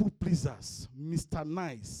 People pleasers, Mr.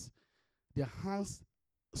 Nice, their hands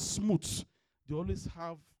smooth. They always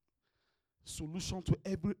have solution to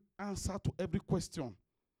every answer to every question.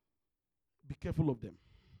 Be careful of them.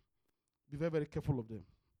 Be very, very careful of them.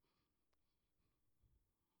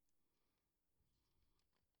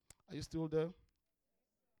 Are you still there?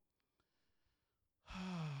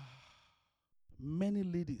 Many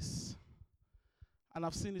ladies, and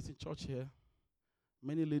I've seen it in church here,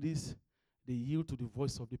 many ladies, they yield to the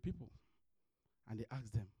voice of the people. And they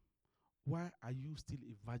ask them, why are you still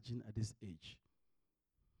a virgin at this age?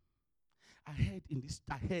 I heard in this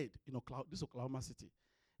Oklahoma City,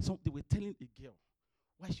 so they were telling a girl,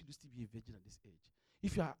 why should you still be a virgin at this age?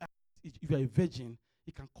 If you are a virgin,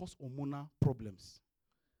 it can cause hormonal problems.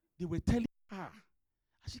 They were telling her,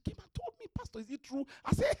 and she came and told me, Pastor, is it true?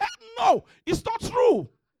 I said, no, it's not true.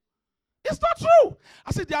 It's not true.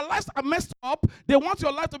 I said, their lives are messed up. They want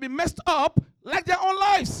your life to be messed up like their own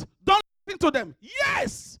lives. Don't listen to them.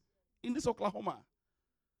 Yes, in this Oklahoma.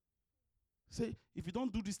 Say, if you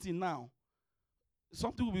don't do this thing now,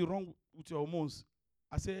 something will be wrong with your hormones.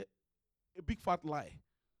 I say, a big fat lie.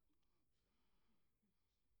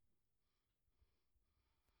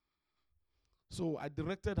 So I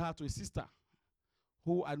directed her to a sister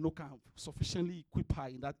who I know can sufficiently equip her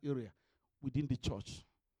in that area within the church.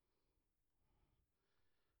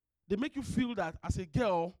 They make you feel that as a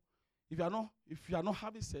girl, if you are not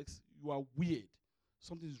having sex, you are weird.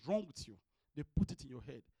 Something is wrong with you. They put it in your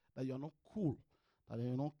head that you are not cool, that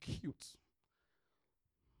you are not cute.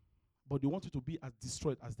 But they want you to be as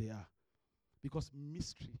destroyed as they are. Because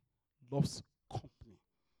mystery loves company.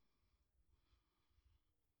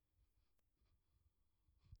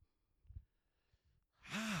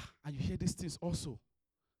 And you hear these things also.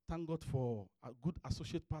 Thank God for good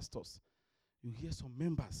associate pastors. You hear some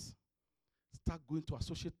members start going to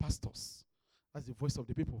associate pastors. That's the voice of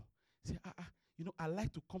the people. Say, I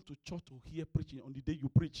like to come to church to hear preaching on the day you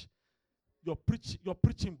preach. Your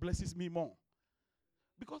preaching blesses me more.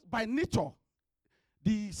 Because by nature,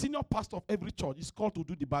 the senior pastor of every church is called to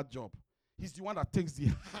do the bad job. He's the one that takes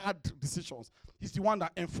the hard decisions. He's the one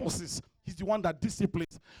that enforces. He's the one that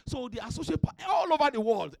disciplines. So the associate pastor all over the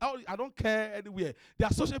world, I don't care anywhere. The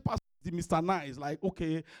associate pastor, the Mr. Nice, like,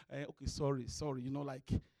 okay, sorry,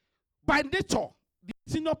 like, by nature, the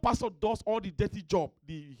senior pastor does all the dirty job,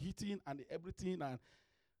 the heating and the everything. And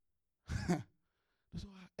so,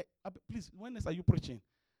 please, when next are you preaching?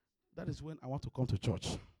 That is when I want to come to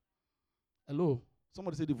church. Hello?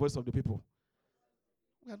 Somebody say the voice of the people.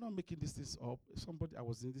 We are not making these things up. I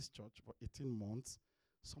was in this church for 18 months.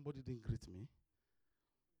 Somebody didn't greet me.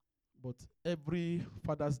 But every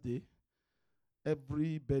Father's Day,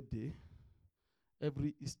 every birthday,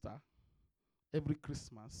 every Easter, every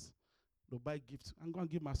Christmas, they'll buy gifts. I'm going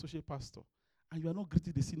to give my associate pastor. And you are not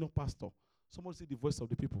greeting the senior pastor. Somebody say the voice of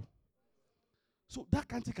the people. So that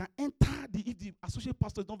kind of thing can enter, if the associate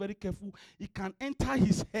pastor is not very careful, it can enter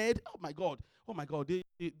his head. Oh my God.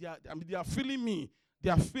 They are feeling me. They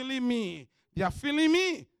are feeling me. They are feeling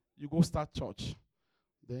me. You go start church.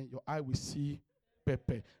 Then your eye will see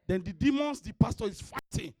pepper. Then the demons the pastor is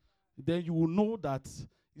fighting. Then you will know that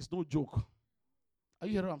it's no joke. Are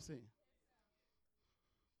you hearing what I'm saying?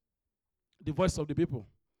 The voice of the people.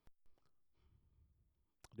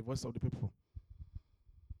 The voice of the people.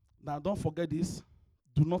 Now don't forget this.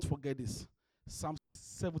 Do not forget this. Psalm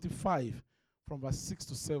 75 from verse 6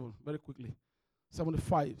 to 7. Very quickly.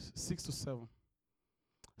 75, 6 to 7.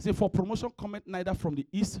 Say, for promotion cometh neither from the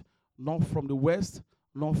east, nor from the west,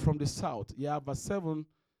 nor from the south. Yeah, verse 7.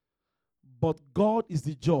 But God is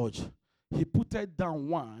the judge. He putteth down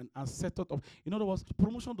one and set it up. In other words,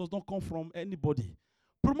 promotion does not come from anybody.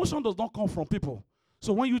 Promotion does not come from people.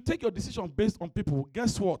 So when you take your decision based on people,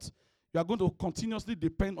 guess what? You are going to continuously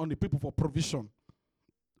depend on the people for provision.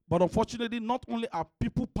 But unfortunately, not only are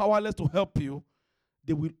people powerless to help you,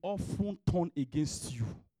 they will often turn against you.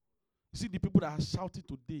 You see the people that are shouting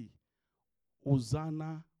today,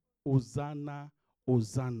 Hosanna, Hosanna,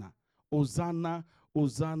 Hosanna, Hosanna,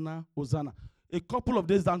 Hosanna, Hosanna. A couple of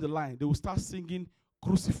days down the line, they will start singing,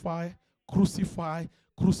 crucify, crucify,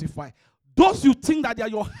 crucify. Those you think that they are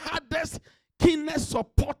your hardest, keenest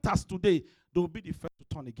supporters today, they will be the first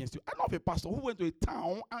to turn against you. I know of a pastor who went to a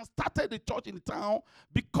town and started the church in the town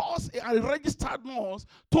because a registered nurse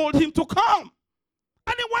told him to come.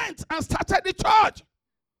 And he went and started the church.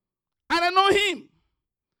 And I know him.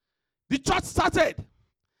 The church started.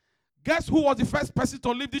 Guess who was the first person to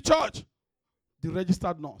leave the church? The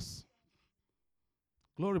registered nurse.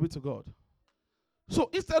 Glory be to God. So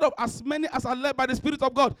instead of as many as are led by the Spirit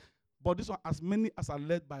of God, but this one, as many as are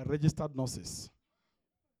led by registered nurses.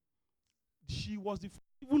 She was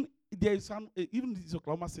even there is some, even in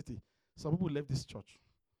Oklahoma City, some people left this church.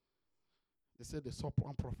 They said they saw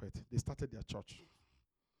one prophet. They started their church.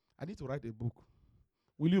 I need to write a book.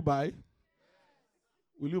 Will you buy?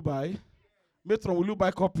 Will you buy? Matron, will you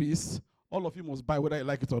buy copies? All of you must buy whether you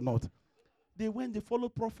like it or not. They went, they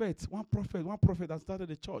followed prophets. One prophet that started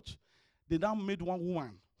the church. They now made one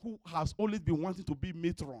woman who has always been wanting to be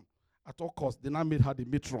matron at all costs. They now made her the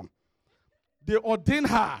matron. They ordained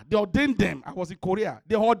her. They ordained them. I was in Korea.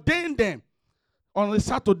 They ordained them on a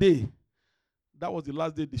Saturday. That was the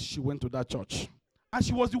last day she went to that church. And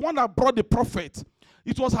she was the one that brought the prophet.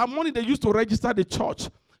 It was her money they used to register the church.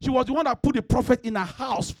 She was the one that put the prophet in her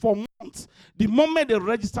house for months. The moment they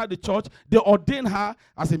registered the church, they ordained her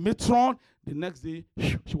as a matron. The next day,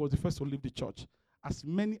 she was the first to leave the church. As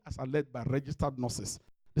many as are led by registered nurses,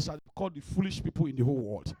 they shall be called the foolish people in the whole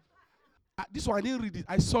world. This one, I didn't read it.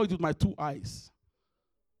 I saw it with my 2 eyes.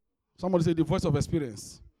 Somebody say the voice of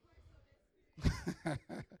experience.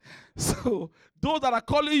 So, those that are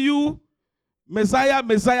calling you Messiah,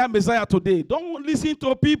 Messiah, Messiah today, don't listen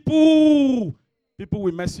to people. People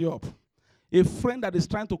will mess you up. A friend that is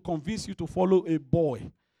trying to convince you to follow a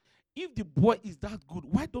boy. If the boy is that good,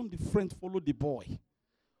 why don't the friend follow the boy?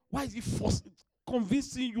 Why is he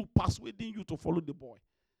convincing you, persuading you to follow the boy?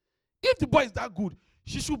 If the boy is that good,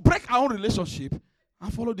 she should break her own relationship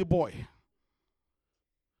and follow the boy.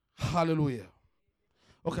 Hallelujah.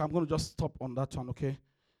 Okay, I'm going to just stop on that one, okay?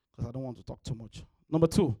 Because I don't want to talk too much. Number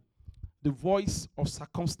 2, the voice of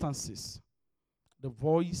circumstances. The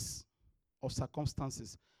voice of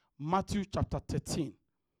circumstances. Matthew chapter 13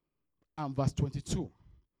 and verse 22.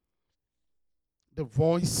 The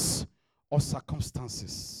voice of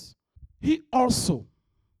circumstances. He also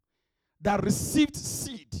that received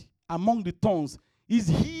seed among the thorns is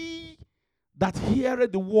he that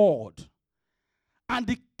heareth the word, and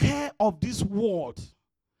the care of this word,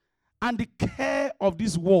 and the care of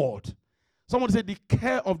this word. Somebody say the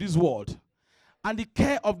care of this word, and the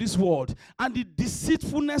care of this word, and the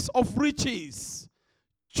deceitfulness of riches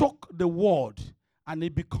choke the word, and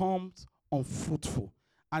it becomes unfruitful,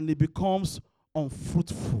 and it becomes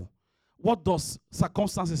unfruitful. What does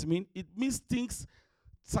circumstances mean? It means things.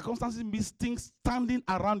 Circumstances means things standing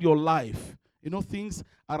around your life. You know, things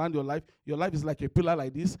around your life. Your life is like a pillar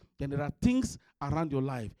like this. Then there are things around your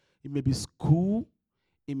life. It may be school.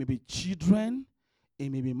 It may be children.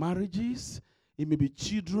 It may be marriages. It may be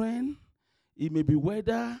children. It may be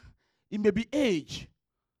weather. It may be age.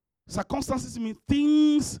 Circumstances mean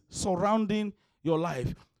things surrounding your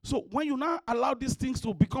life. So when you now allow these things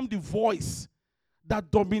to become the voice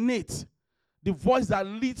that dominates, the voice that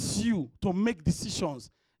leads you to make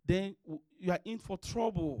decisions, then you are in for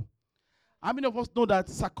trouble. How many of us know that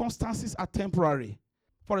circumstances are temporary?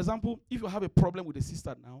 For example, if you have a problem with a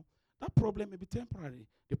sister now, that problem may be temporary.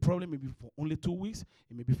 The problem may be for only 2 weeks.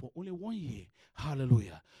 It may be for only 1 year.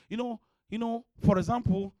 Hallelujah. You know, for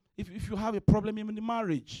example, if you have a problem in the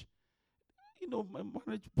marriage,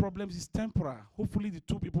 marriage problems is temporary. Hopefully the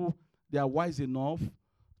two people, they are wise enough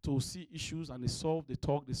to see issues and they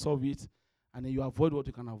talk, they solve it, and then you avoid what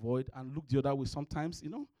you can avoid and look the other way. Sometimes,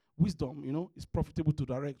 wisdom, is profitable to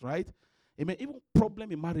direct, right? Amen. Even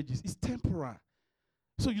problem in marriages is temporary.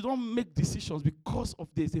 So you don't make decisions because of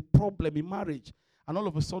there's a problem in marriage. And all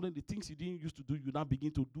of a sudden, the things you didn't used to do, you now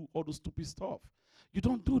begin to do all those stupid stuff. You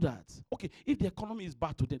don't do that. Okay, if the economy is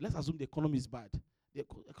bad today, let's assume the economy is bad. The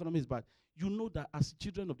economy is bad. You know that as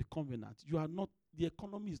children of the covenant, the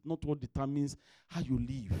economy is not what determines how you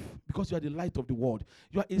live, because you are the light of the world.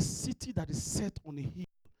 You are a city that is set on a hill.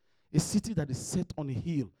 A city that is set on a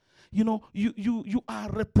hill. You are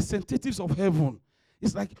representatives of heaven.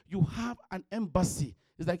 It's like you have an embassy.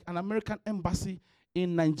 It's like an American embassy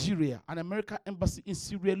in Nigeria, an American embassy in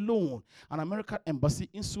Sierra Leone, an American embassy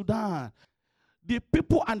in Sudan. The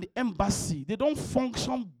people and the embassy, they don't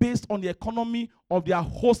function based on the economy of their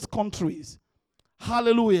host countries.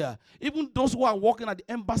 Hallelujah. Even those who are working at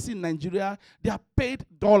the embassy in Nigeria, they are paid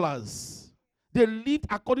dollars. They live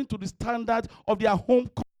according to the standard of their home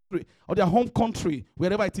country,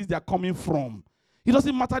 wherever it is they are coming from. It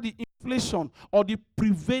doesn't matter the inflation or the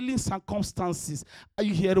prevailing circumstances. Are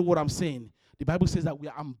you hearing what I'm saying? The Bible says that we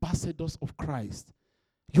are ambassadors of Christ.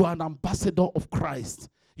 You are an ambassador of Christ.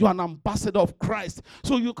 You are an ambassador of Christ.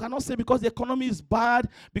 So you cannot say because the economy is bad,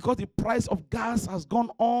 because the price of gas has gone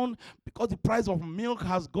on, because the price of milk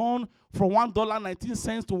has gone from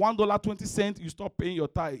 $1.19 to $1.20, you stop paying your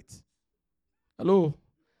tithe. Hello?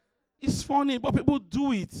 It's funny, but people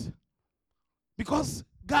do it. Because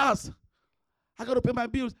gas, I got to pay my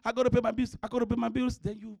bills, I got to pay my bills, I got to pay my bills.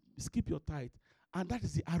 Then you skip your tithe. And that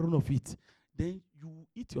is the iron of it. Then you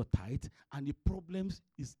eat your tithe, and the problem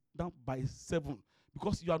is down by 7.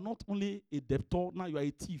 Because you are not only a debtor, now you are a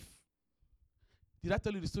thief. Did I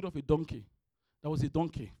tell you the story of a donkey? There was a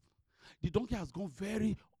donkey. The donkey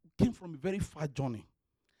came from a very far journey.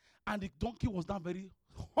 And the donkey was now very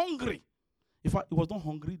hungry. In fact, it was not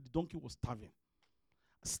hungry, the donkey was starving.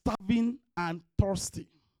 Starving and thirsty.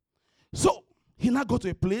 So, he now got to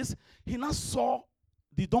a place, he now saw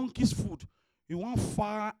the donkey's food in one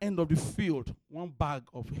far end of the field, one bag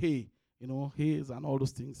of hay. Hays and all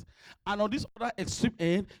those things. And on this other extreme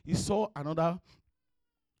end, he saw another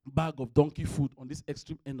bag of donkey food on this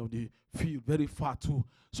extreme end of the field, very far too.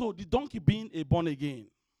 So the donkey being a born again,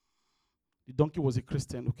 the donkey was a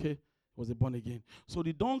Christian, okay? Was a born again. So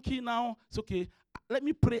the donkey now, it's okay, let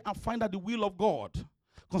me pray and find out the will of God.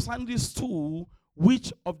 Concerning these two,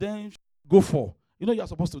 which of them should go for? You are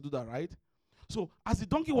supposed to do that, right? So as the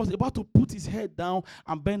donkey was about to put his head down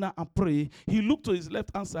and bend down and pray, he looked to his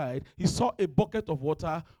left-hand side. He saw a bucket of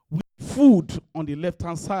water with food on the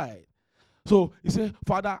left-hand side. So he said,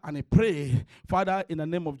 Father, and I pray, Father, in the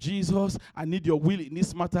name of Jesus, I need your will in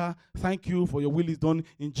this matter. Thank you for your will is done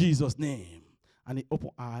in Jesus' name. And he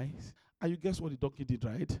opened eyes. And you guess what the donkey did,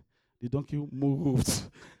 right? The donkey moved.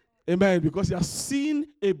 Amen. Because he has seen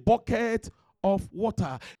a bucket of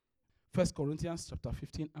water. 1 Corinthians chapter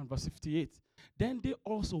 15 and verse 58. Then they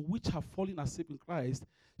also which have fallen asleep in Christ,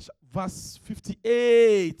 verse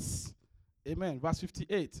 58. Amen. Verse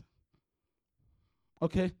 58.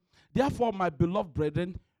 Okay. Therefore, my beloved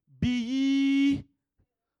brethren, be ye.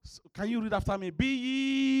 Can you read after me? Be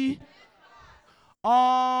ye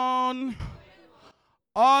on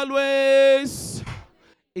always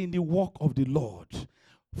in the work of the Lord.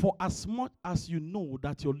 For as much as you know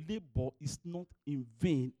that your labor is not in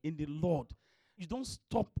vain in the Lord. You don't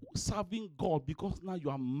stop serving God because now you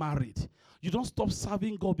are married. You don't stop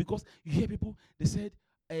serving God because you hear people, they said,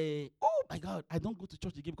 oh my God, I don't go to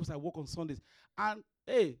church again because I work on Sundays. And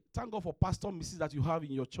hey, thank God for Pastor Mrs. that you have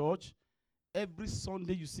in your church. Every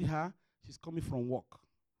Sunday you see her, she's coming from work.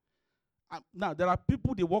 Now, there are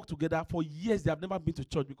people, they work together for years. They have never been to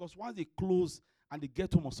church because once they close and they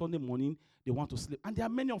get home on Sunday morning, they want to sleep. And there are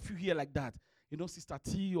many of you here like that. Sister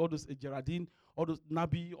T, all those Geraldine, all those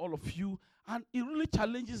Nabi, all of you. And it really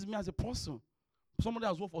challenges me as a person. Somebody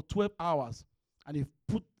has worked for 12 hours and they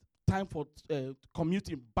put time for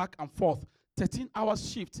commuting back and forth. 13 hours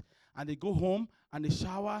shift. And they go home and they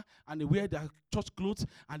shower and they wear their church clothes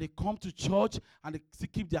and they come to church and they still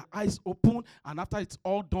keep their eyes open. And after it's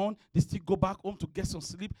all done, they still go back home to get some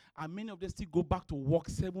sleep. And many of them still go back to work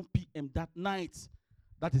 7 p.m. that night.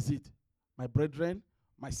 That is it. My brethren,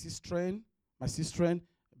 my sister,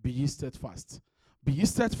 be ye steadfast. Be ye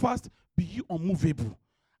steadfast, be ye unmovable,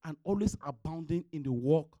 and always abounding in the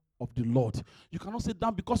work of the Lord. You cannot sit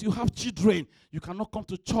down because you have children. You cannot come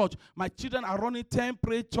to church. My children are running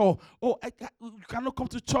temperature. Oh, you cannot come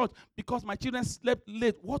to church because my children slept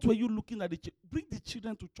late. What were you looking at? Bring the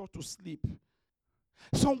children to church to sleep.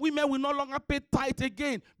 Some women will no longer pay tithe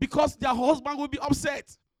again because their husband will be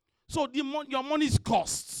upset. So your money is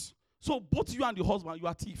cost. So both you and the husband, you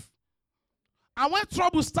are thief. And when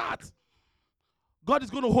trouble starts, God is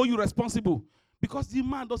going to hold you responsible because the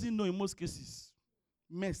man doesn't know in most cases.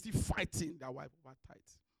 Men still fighting their wife over tithe.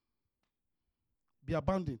 Be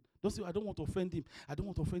abounding. Don't say, I don't want to offend him. I don't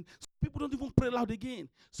want to offend. Some people don't even pray loud again.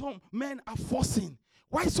 Some men are forcing.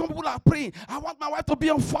 Why some people are praying? I want my wife to be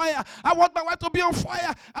on fire. I want my wife to be on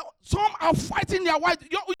fire. Some are fighting their wife.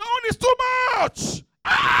 Your own is too much.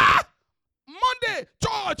 Monday,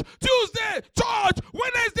 church. Tuesday, church.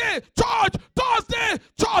 Wednesday, church. Thursday,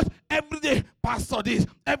 church. Every day, pastor this.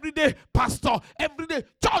 Every day, pastor. Every day,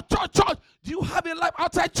 church. Do you have a life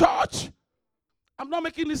outside church? I'm not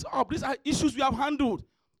making this up. These are issues we have handled.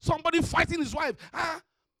 Somebody fighting his wife.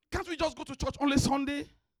 Can't we just go to church only Sunday?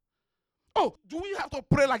 Oh, do we have to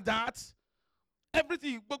pray like that?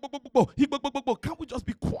 Everything. Can't we just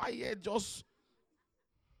be quiet? Just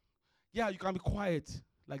Yeah, you can be quiet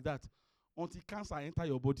like that until cancer enter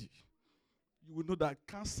your body. You will know that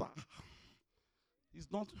cancer is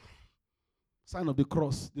not sign of the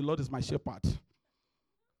cross. The Lord is my shepherd.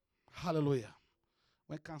 Hallelujah.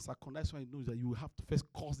 When cancer comes, that's when you know that you have to first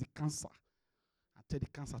cause the cancer and tell the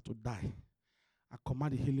cancer to die and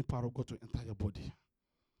command the healing power of God to enter your body.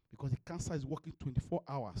 Because the cancer is working 24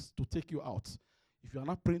 hours to take you out. If you are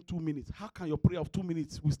not praying 2 minutes, how can your prayer of 2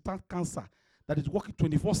 minutes withstand cancer that is working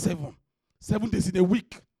 24/7, 7 days in a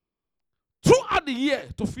week, throughout the year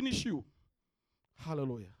to finish you?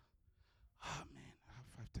 Hallelujah. Amen. I have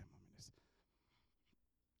 5-10 more minutes.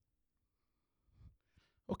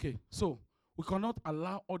 Okay, so we cannot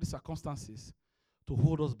allow all these circumstances to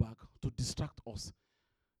hold us back, to distract us.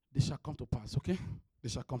 They shall come to pass, okay? They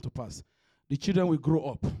shall come to pass. The children will grow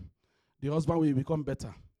up. The husband will become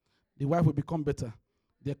better. The wife will become better.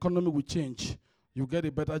 The economy will change. You get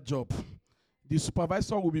a better job. The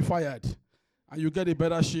supervisor will be fired. And you get a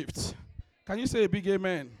better shift. Can you say a big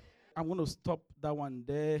amen? I'm going to stop that one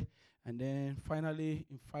there. And then finally,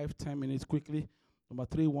 in 5-10 minutes, quickly, number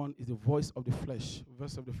 3:1 is the voice of the flesh.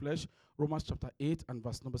 Verse of the flesh, Romans chapter 8 and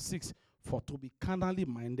verse number 6. For to be carnally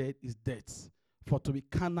minded is death. For to be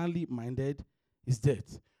carnally minded is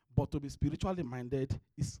death. But to be spiritually minded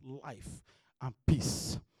is life and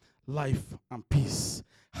peace. Life and peace.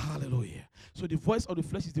 Hallelujah. So the voice of the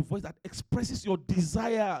flesh is the voice that expresses your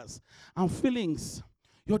desires and feelings.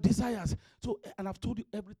 Your desires. So, and I've told you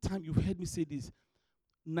every time you've heard me say this,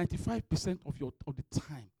 95% of the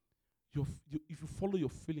time, if you follow your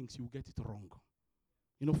feelings, you will get it wrong.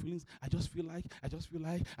 You know, feelings, I just feel like.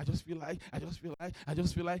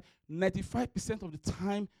 95% of the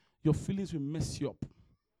time, your feelings will mess you up.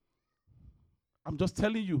 I'm just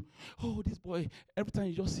telling you, oh, this boy, every time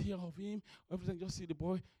you just hear of him, every time you just see the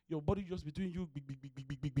boy, your body just be doing you big.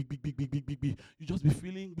 You just be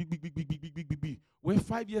feeling big. When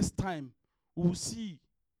 5 years' time, we will see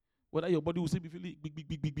whether your body will still be feeling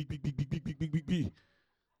big.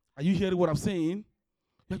 Are you hearing what I'm saying?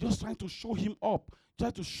 You're just trying to show him up, try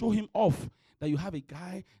to show him off that you have a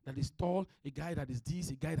guy that is tall, a guy that is this,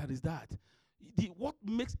 a guy that is that. What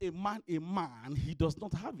makes a man, he does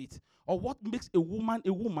not have it. Or what makes a woman,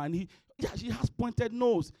 she has pointed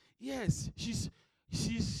nose. Yes,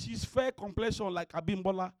 she's fair complexion like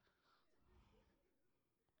Abimbola.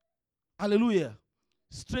 Hallelujah.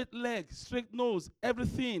 Straight leg, straight nose,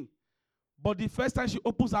 everything. But the first time she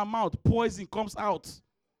opens her mouth, poison comes out.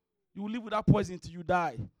 You will live with that poison until you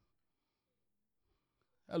die.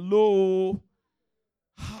 Hello.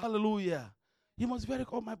 Hallelujah. You must be very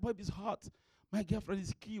cold. My baby is hot. My girlfriend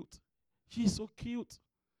is cute. She's so cute.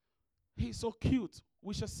 He's so cute.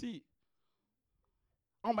 We shall see.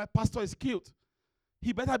 Oh, my pastor is cute.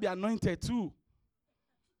 He better be anointed too.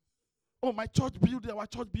 Oh, my church building, our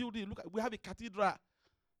church building. Look, we have a cathedral.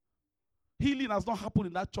 Healing has not happened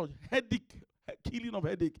in that church. Healing of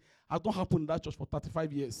headache has not happened in that church for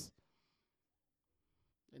 35 years.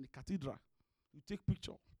 In the cathedral, you take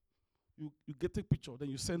picture. You get a picture, then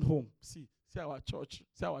you send home. See our church.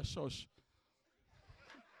 See our church.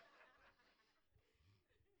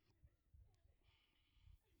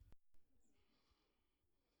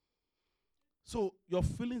 So your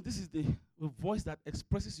feelings, this is the voice that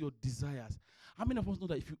expresses your desires. How many of us know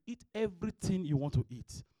that if you eat everything you want to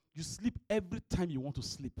eat, you sleep every time you want to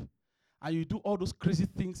sleep, and you do all those crazy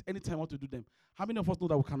things anytime you want to do them, how many of us know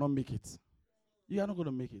that we cannot make it? You are not going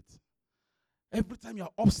to make it. Every time you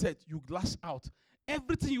are upset, you lash out.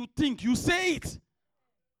 Everything you think, you say it.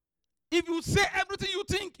 If you say everything you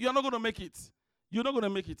think, you are not going to make it. You're not going to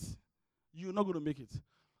make it. You're not going to make it.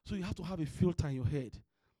 So you have to have a filter in your head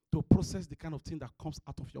to process the kind of thing that comes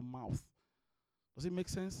out of your mouth. Does it make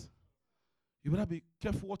sense? You better be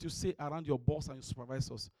careful what you say around your boss and your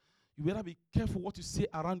supervisors. You better be careful what you say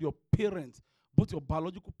around your parents, both your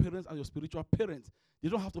biological parents and your spiritual parents. They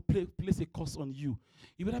don't have to place a curse on you.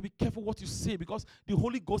 You better be careful what you say because the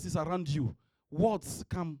Holy Ghost is around you. Words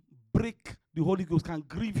can break the Holy Ghost, can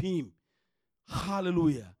grieve him.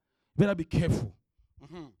 Hallelujah. You better be careful.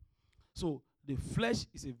 So the flesh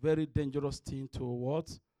is a very dangerous thing to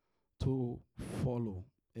what? To follow.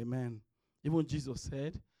 Amen. Even Jesus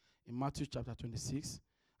said in Matthew chapter 26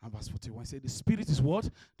 and verse 41, he said, the spirit is what?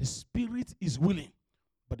 The spirit is willing,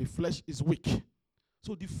 but the flesh is weak.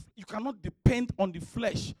 So you cannot depend on the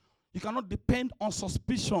flesh. You cannot depend on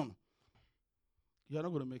suspicion. You are not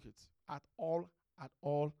going to make it. At all.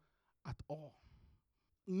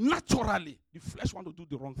 Naturally, the flesh wants to do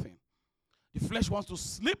the wrong thing. The flesh wants to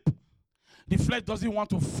sleep. The flesh doesn't want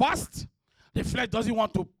to fast. The flesh doesn't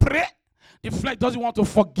want to pray. The flesh doesn't want to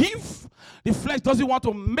forgive. The flesh doesn't want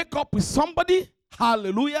to make up with somebody.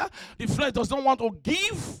 Hallelujah. The flesh does not want to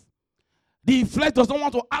give. The flesh does not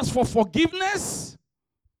want to ask for forgiveness.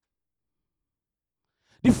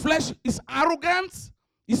 The flesh is arrogant,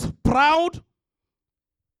 is proud,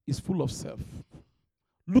 is full of self.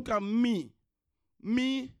 Look at me.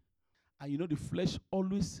 Me. And you know the flesh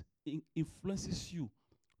always influences you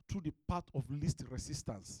through the path of least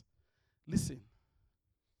resistance. Listen.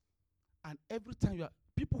 And every time you are,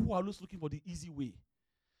 people who are always looking for the easy way,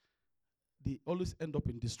 they always end up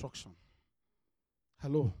in destruction.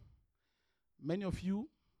 Hello. Many of you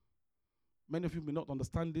may not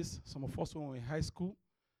understand this. Some of us when we were in high school,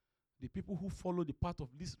 the people who follow the path of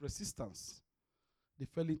least resistance, they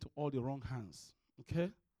fell into all the wrong hands. Okay?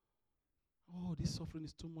 Oh, this suffering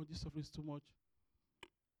is too much, this suffering is too much.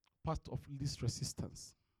 Path of least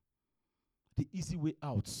resistance. The easy way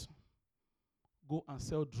out. Go and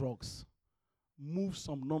sell drugs. Move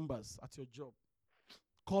some numbers at your job.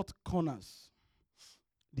 Cut corners.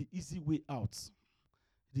 The easy way out.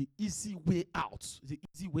 The easy way out. The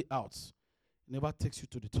easy way out never takes you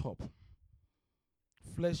to the top.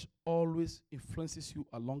 Flesh always influences you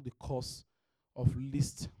along the course of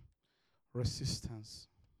least resistance.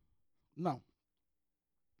 Now,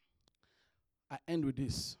 I end with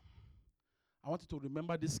this. I want you to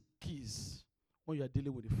remember these keys when you are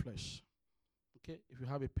dealing with the flesh. Okay? If you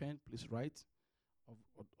have a pen, please write.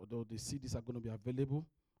 Although the CDs are going to be available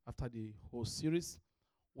after the whole series.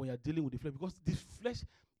 When you are dealing with the flesh, because the flesh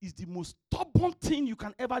is the most stubborn thing you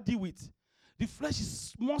can ever deal with. The flesh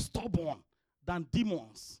is more stubborn than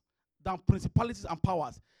demons, than principalities and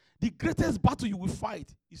powers. The greatest battle you will fight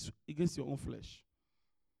is against your own flesh.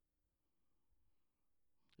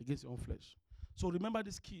 Against your own flesh. So remember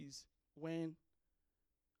these keys when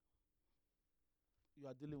you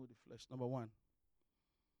are dealing with the flesh. Number one,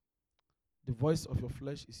 the voice of your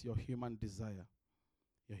flesh is your human desire.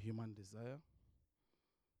 Your human desire.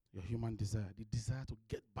 Your human desire. The desire to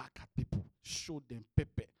get back at people. Show them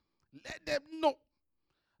pepper. Let them know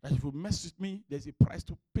that if you mess with me, there's a price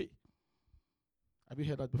to pay. Have you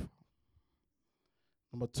heard that before?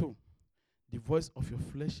 Number two, the voice of your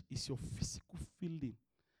flesh is your physical feeling.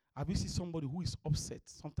 Have you seen somebody who is upset?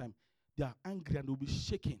 Sometimes they are angry and they'll be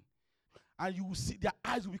shaking. And you will see their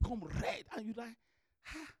eyes will become red. And you're like,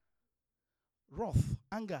 wrath,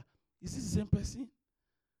 anger. Is this the same person?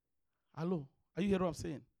 Hello? Are you hearing what I'm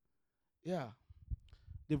saying? Yeah.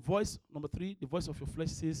 The voice, number three, the voice of your flesh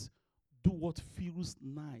says, do what feels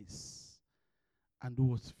nice and do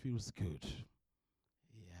what feels good.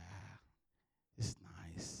 Yeah. It's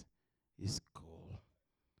nice. It's cool.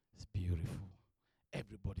 It's beautiful.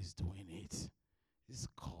 Everybody's doing it. It's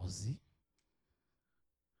cozy.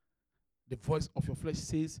 The voice of your flesh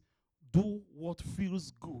says, do what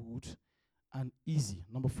feels good and easy.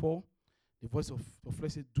 Number four, the voice of your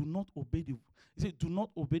flesh says, do not obey the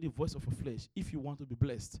voice of your flesh if you want to be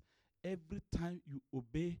blessed. Every time you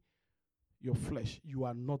obey your flesh, you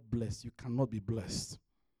are not blessed. You cannot be blessed.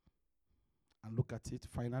 And look at it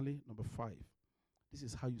finally, number five. This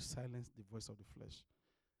is how you silence the voice of the flesh.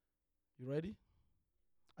 You ready?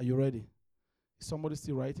 Are you ready? Is somebody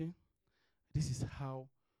still writing? This is how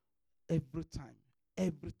every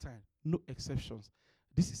time, no exceptions,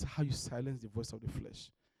 this is how you silence the voice of the flesh.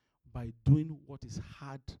 By doing what is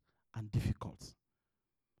hard and difficult.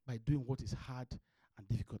 By doing what is hard and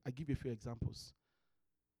difficult. I give you a few examples.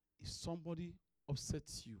 If somebody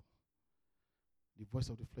upsets you, the voice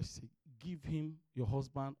of the flesh says, give him, your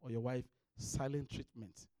husband or your wife, silent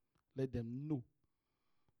treatment. Let them know.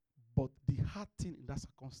 But the hard thing in that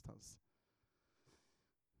circumstance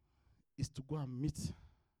is to go and meet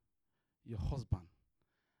your husband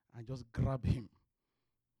and just grab him.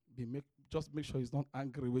 Just make sure he's not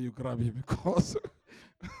angry when you grab him, because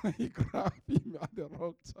you grab him at the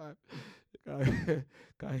wrong time.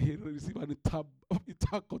 Can he receive an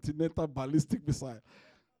intercontinental ballistic missile?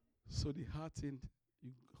 So the hard thing,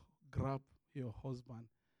 you grab your husband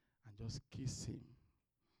and just kiss him.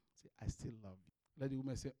 Say, I still love you. Let the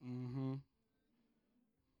woman say, mm-hmm.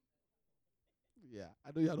 Yeah, I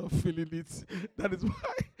know you're not feeling it. That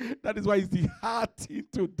is why it's the hard thing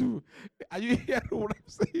to do. Are you hearing what I'm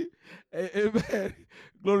saying? Amen.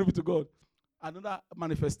 Glory be to God. Another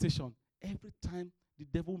manifestation. Every time the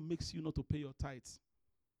devil makes you not to pay your tithes,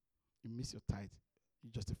 you miss your tithe, you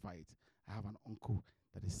justify it. I have an uncle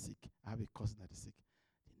that is sick. I have a cousin that is sick.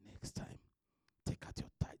 The next time, take out your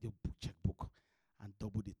tithe, your checkbook, and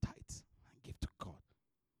double the tithes and give to God.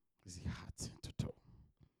 It's the hard thing to do.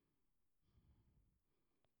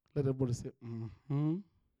 Let everybody say, mm-hmm.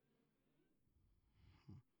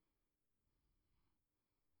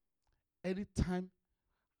 Anytime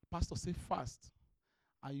pastor say fast,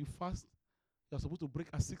 and you fast You're supposed to break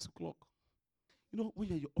at 6 o'clock. You know, when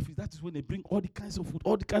you're in your office, that is when they bring all the kinds of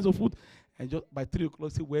food. And just by 3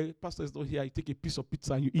 o'clock, say, well, pastor is not here. You take a piece of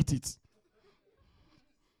pizza and you eat it.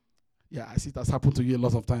 Yeah, I see it has happened to you a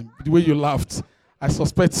lot of times. The way you laughed, I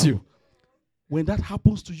suspect you. When that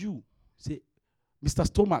happens to you, say, Mr.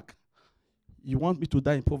 Stomach, you want me to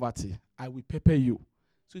die in poverty? I will pepper you.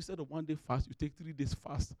 So instead of 1 day fast, you take 3 days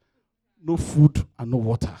fast. No food and no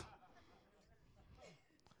water.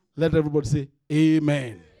 Let everybody say,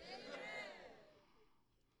 amen.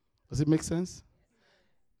 Does it make sense?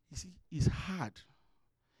 You see, it's hard.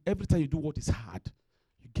 Every time you do what is hard,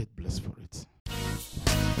 you get blessed for it.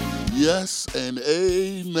 Yes and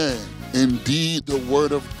amen. Indeed, the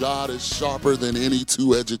word of God is sharper than any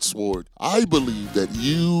two-edged sword. I believe that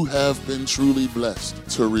you have been truly blessed.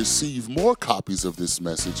 To receive more copies of this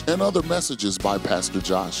message and other messages by Pastor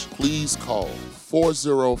Josh, please call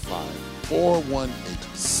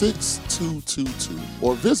 405-418-6222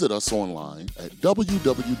 or visit us online at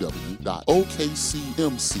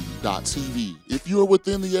www.okcmc.tv. If you are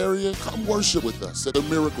within the area, come worship with us at the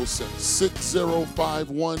Miracle Center,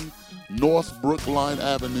 6051 North Brookline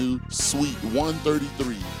Avenue, Suite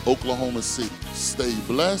 133, Oklahoma City. Stay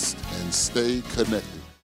blessed and stay connected.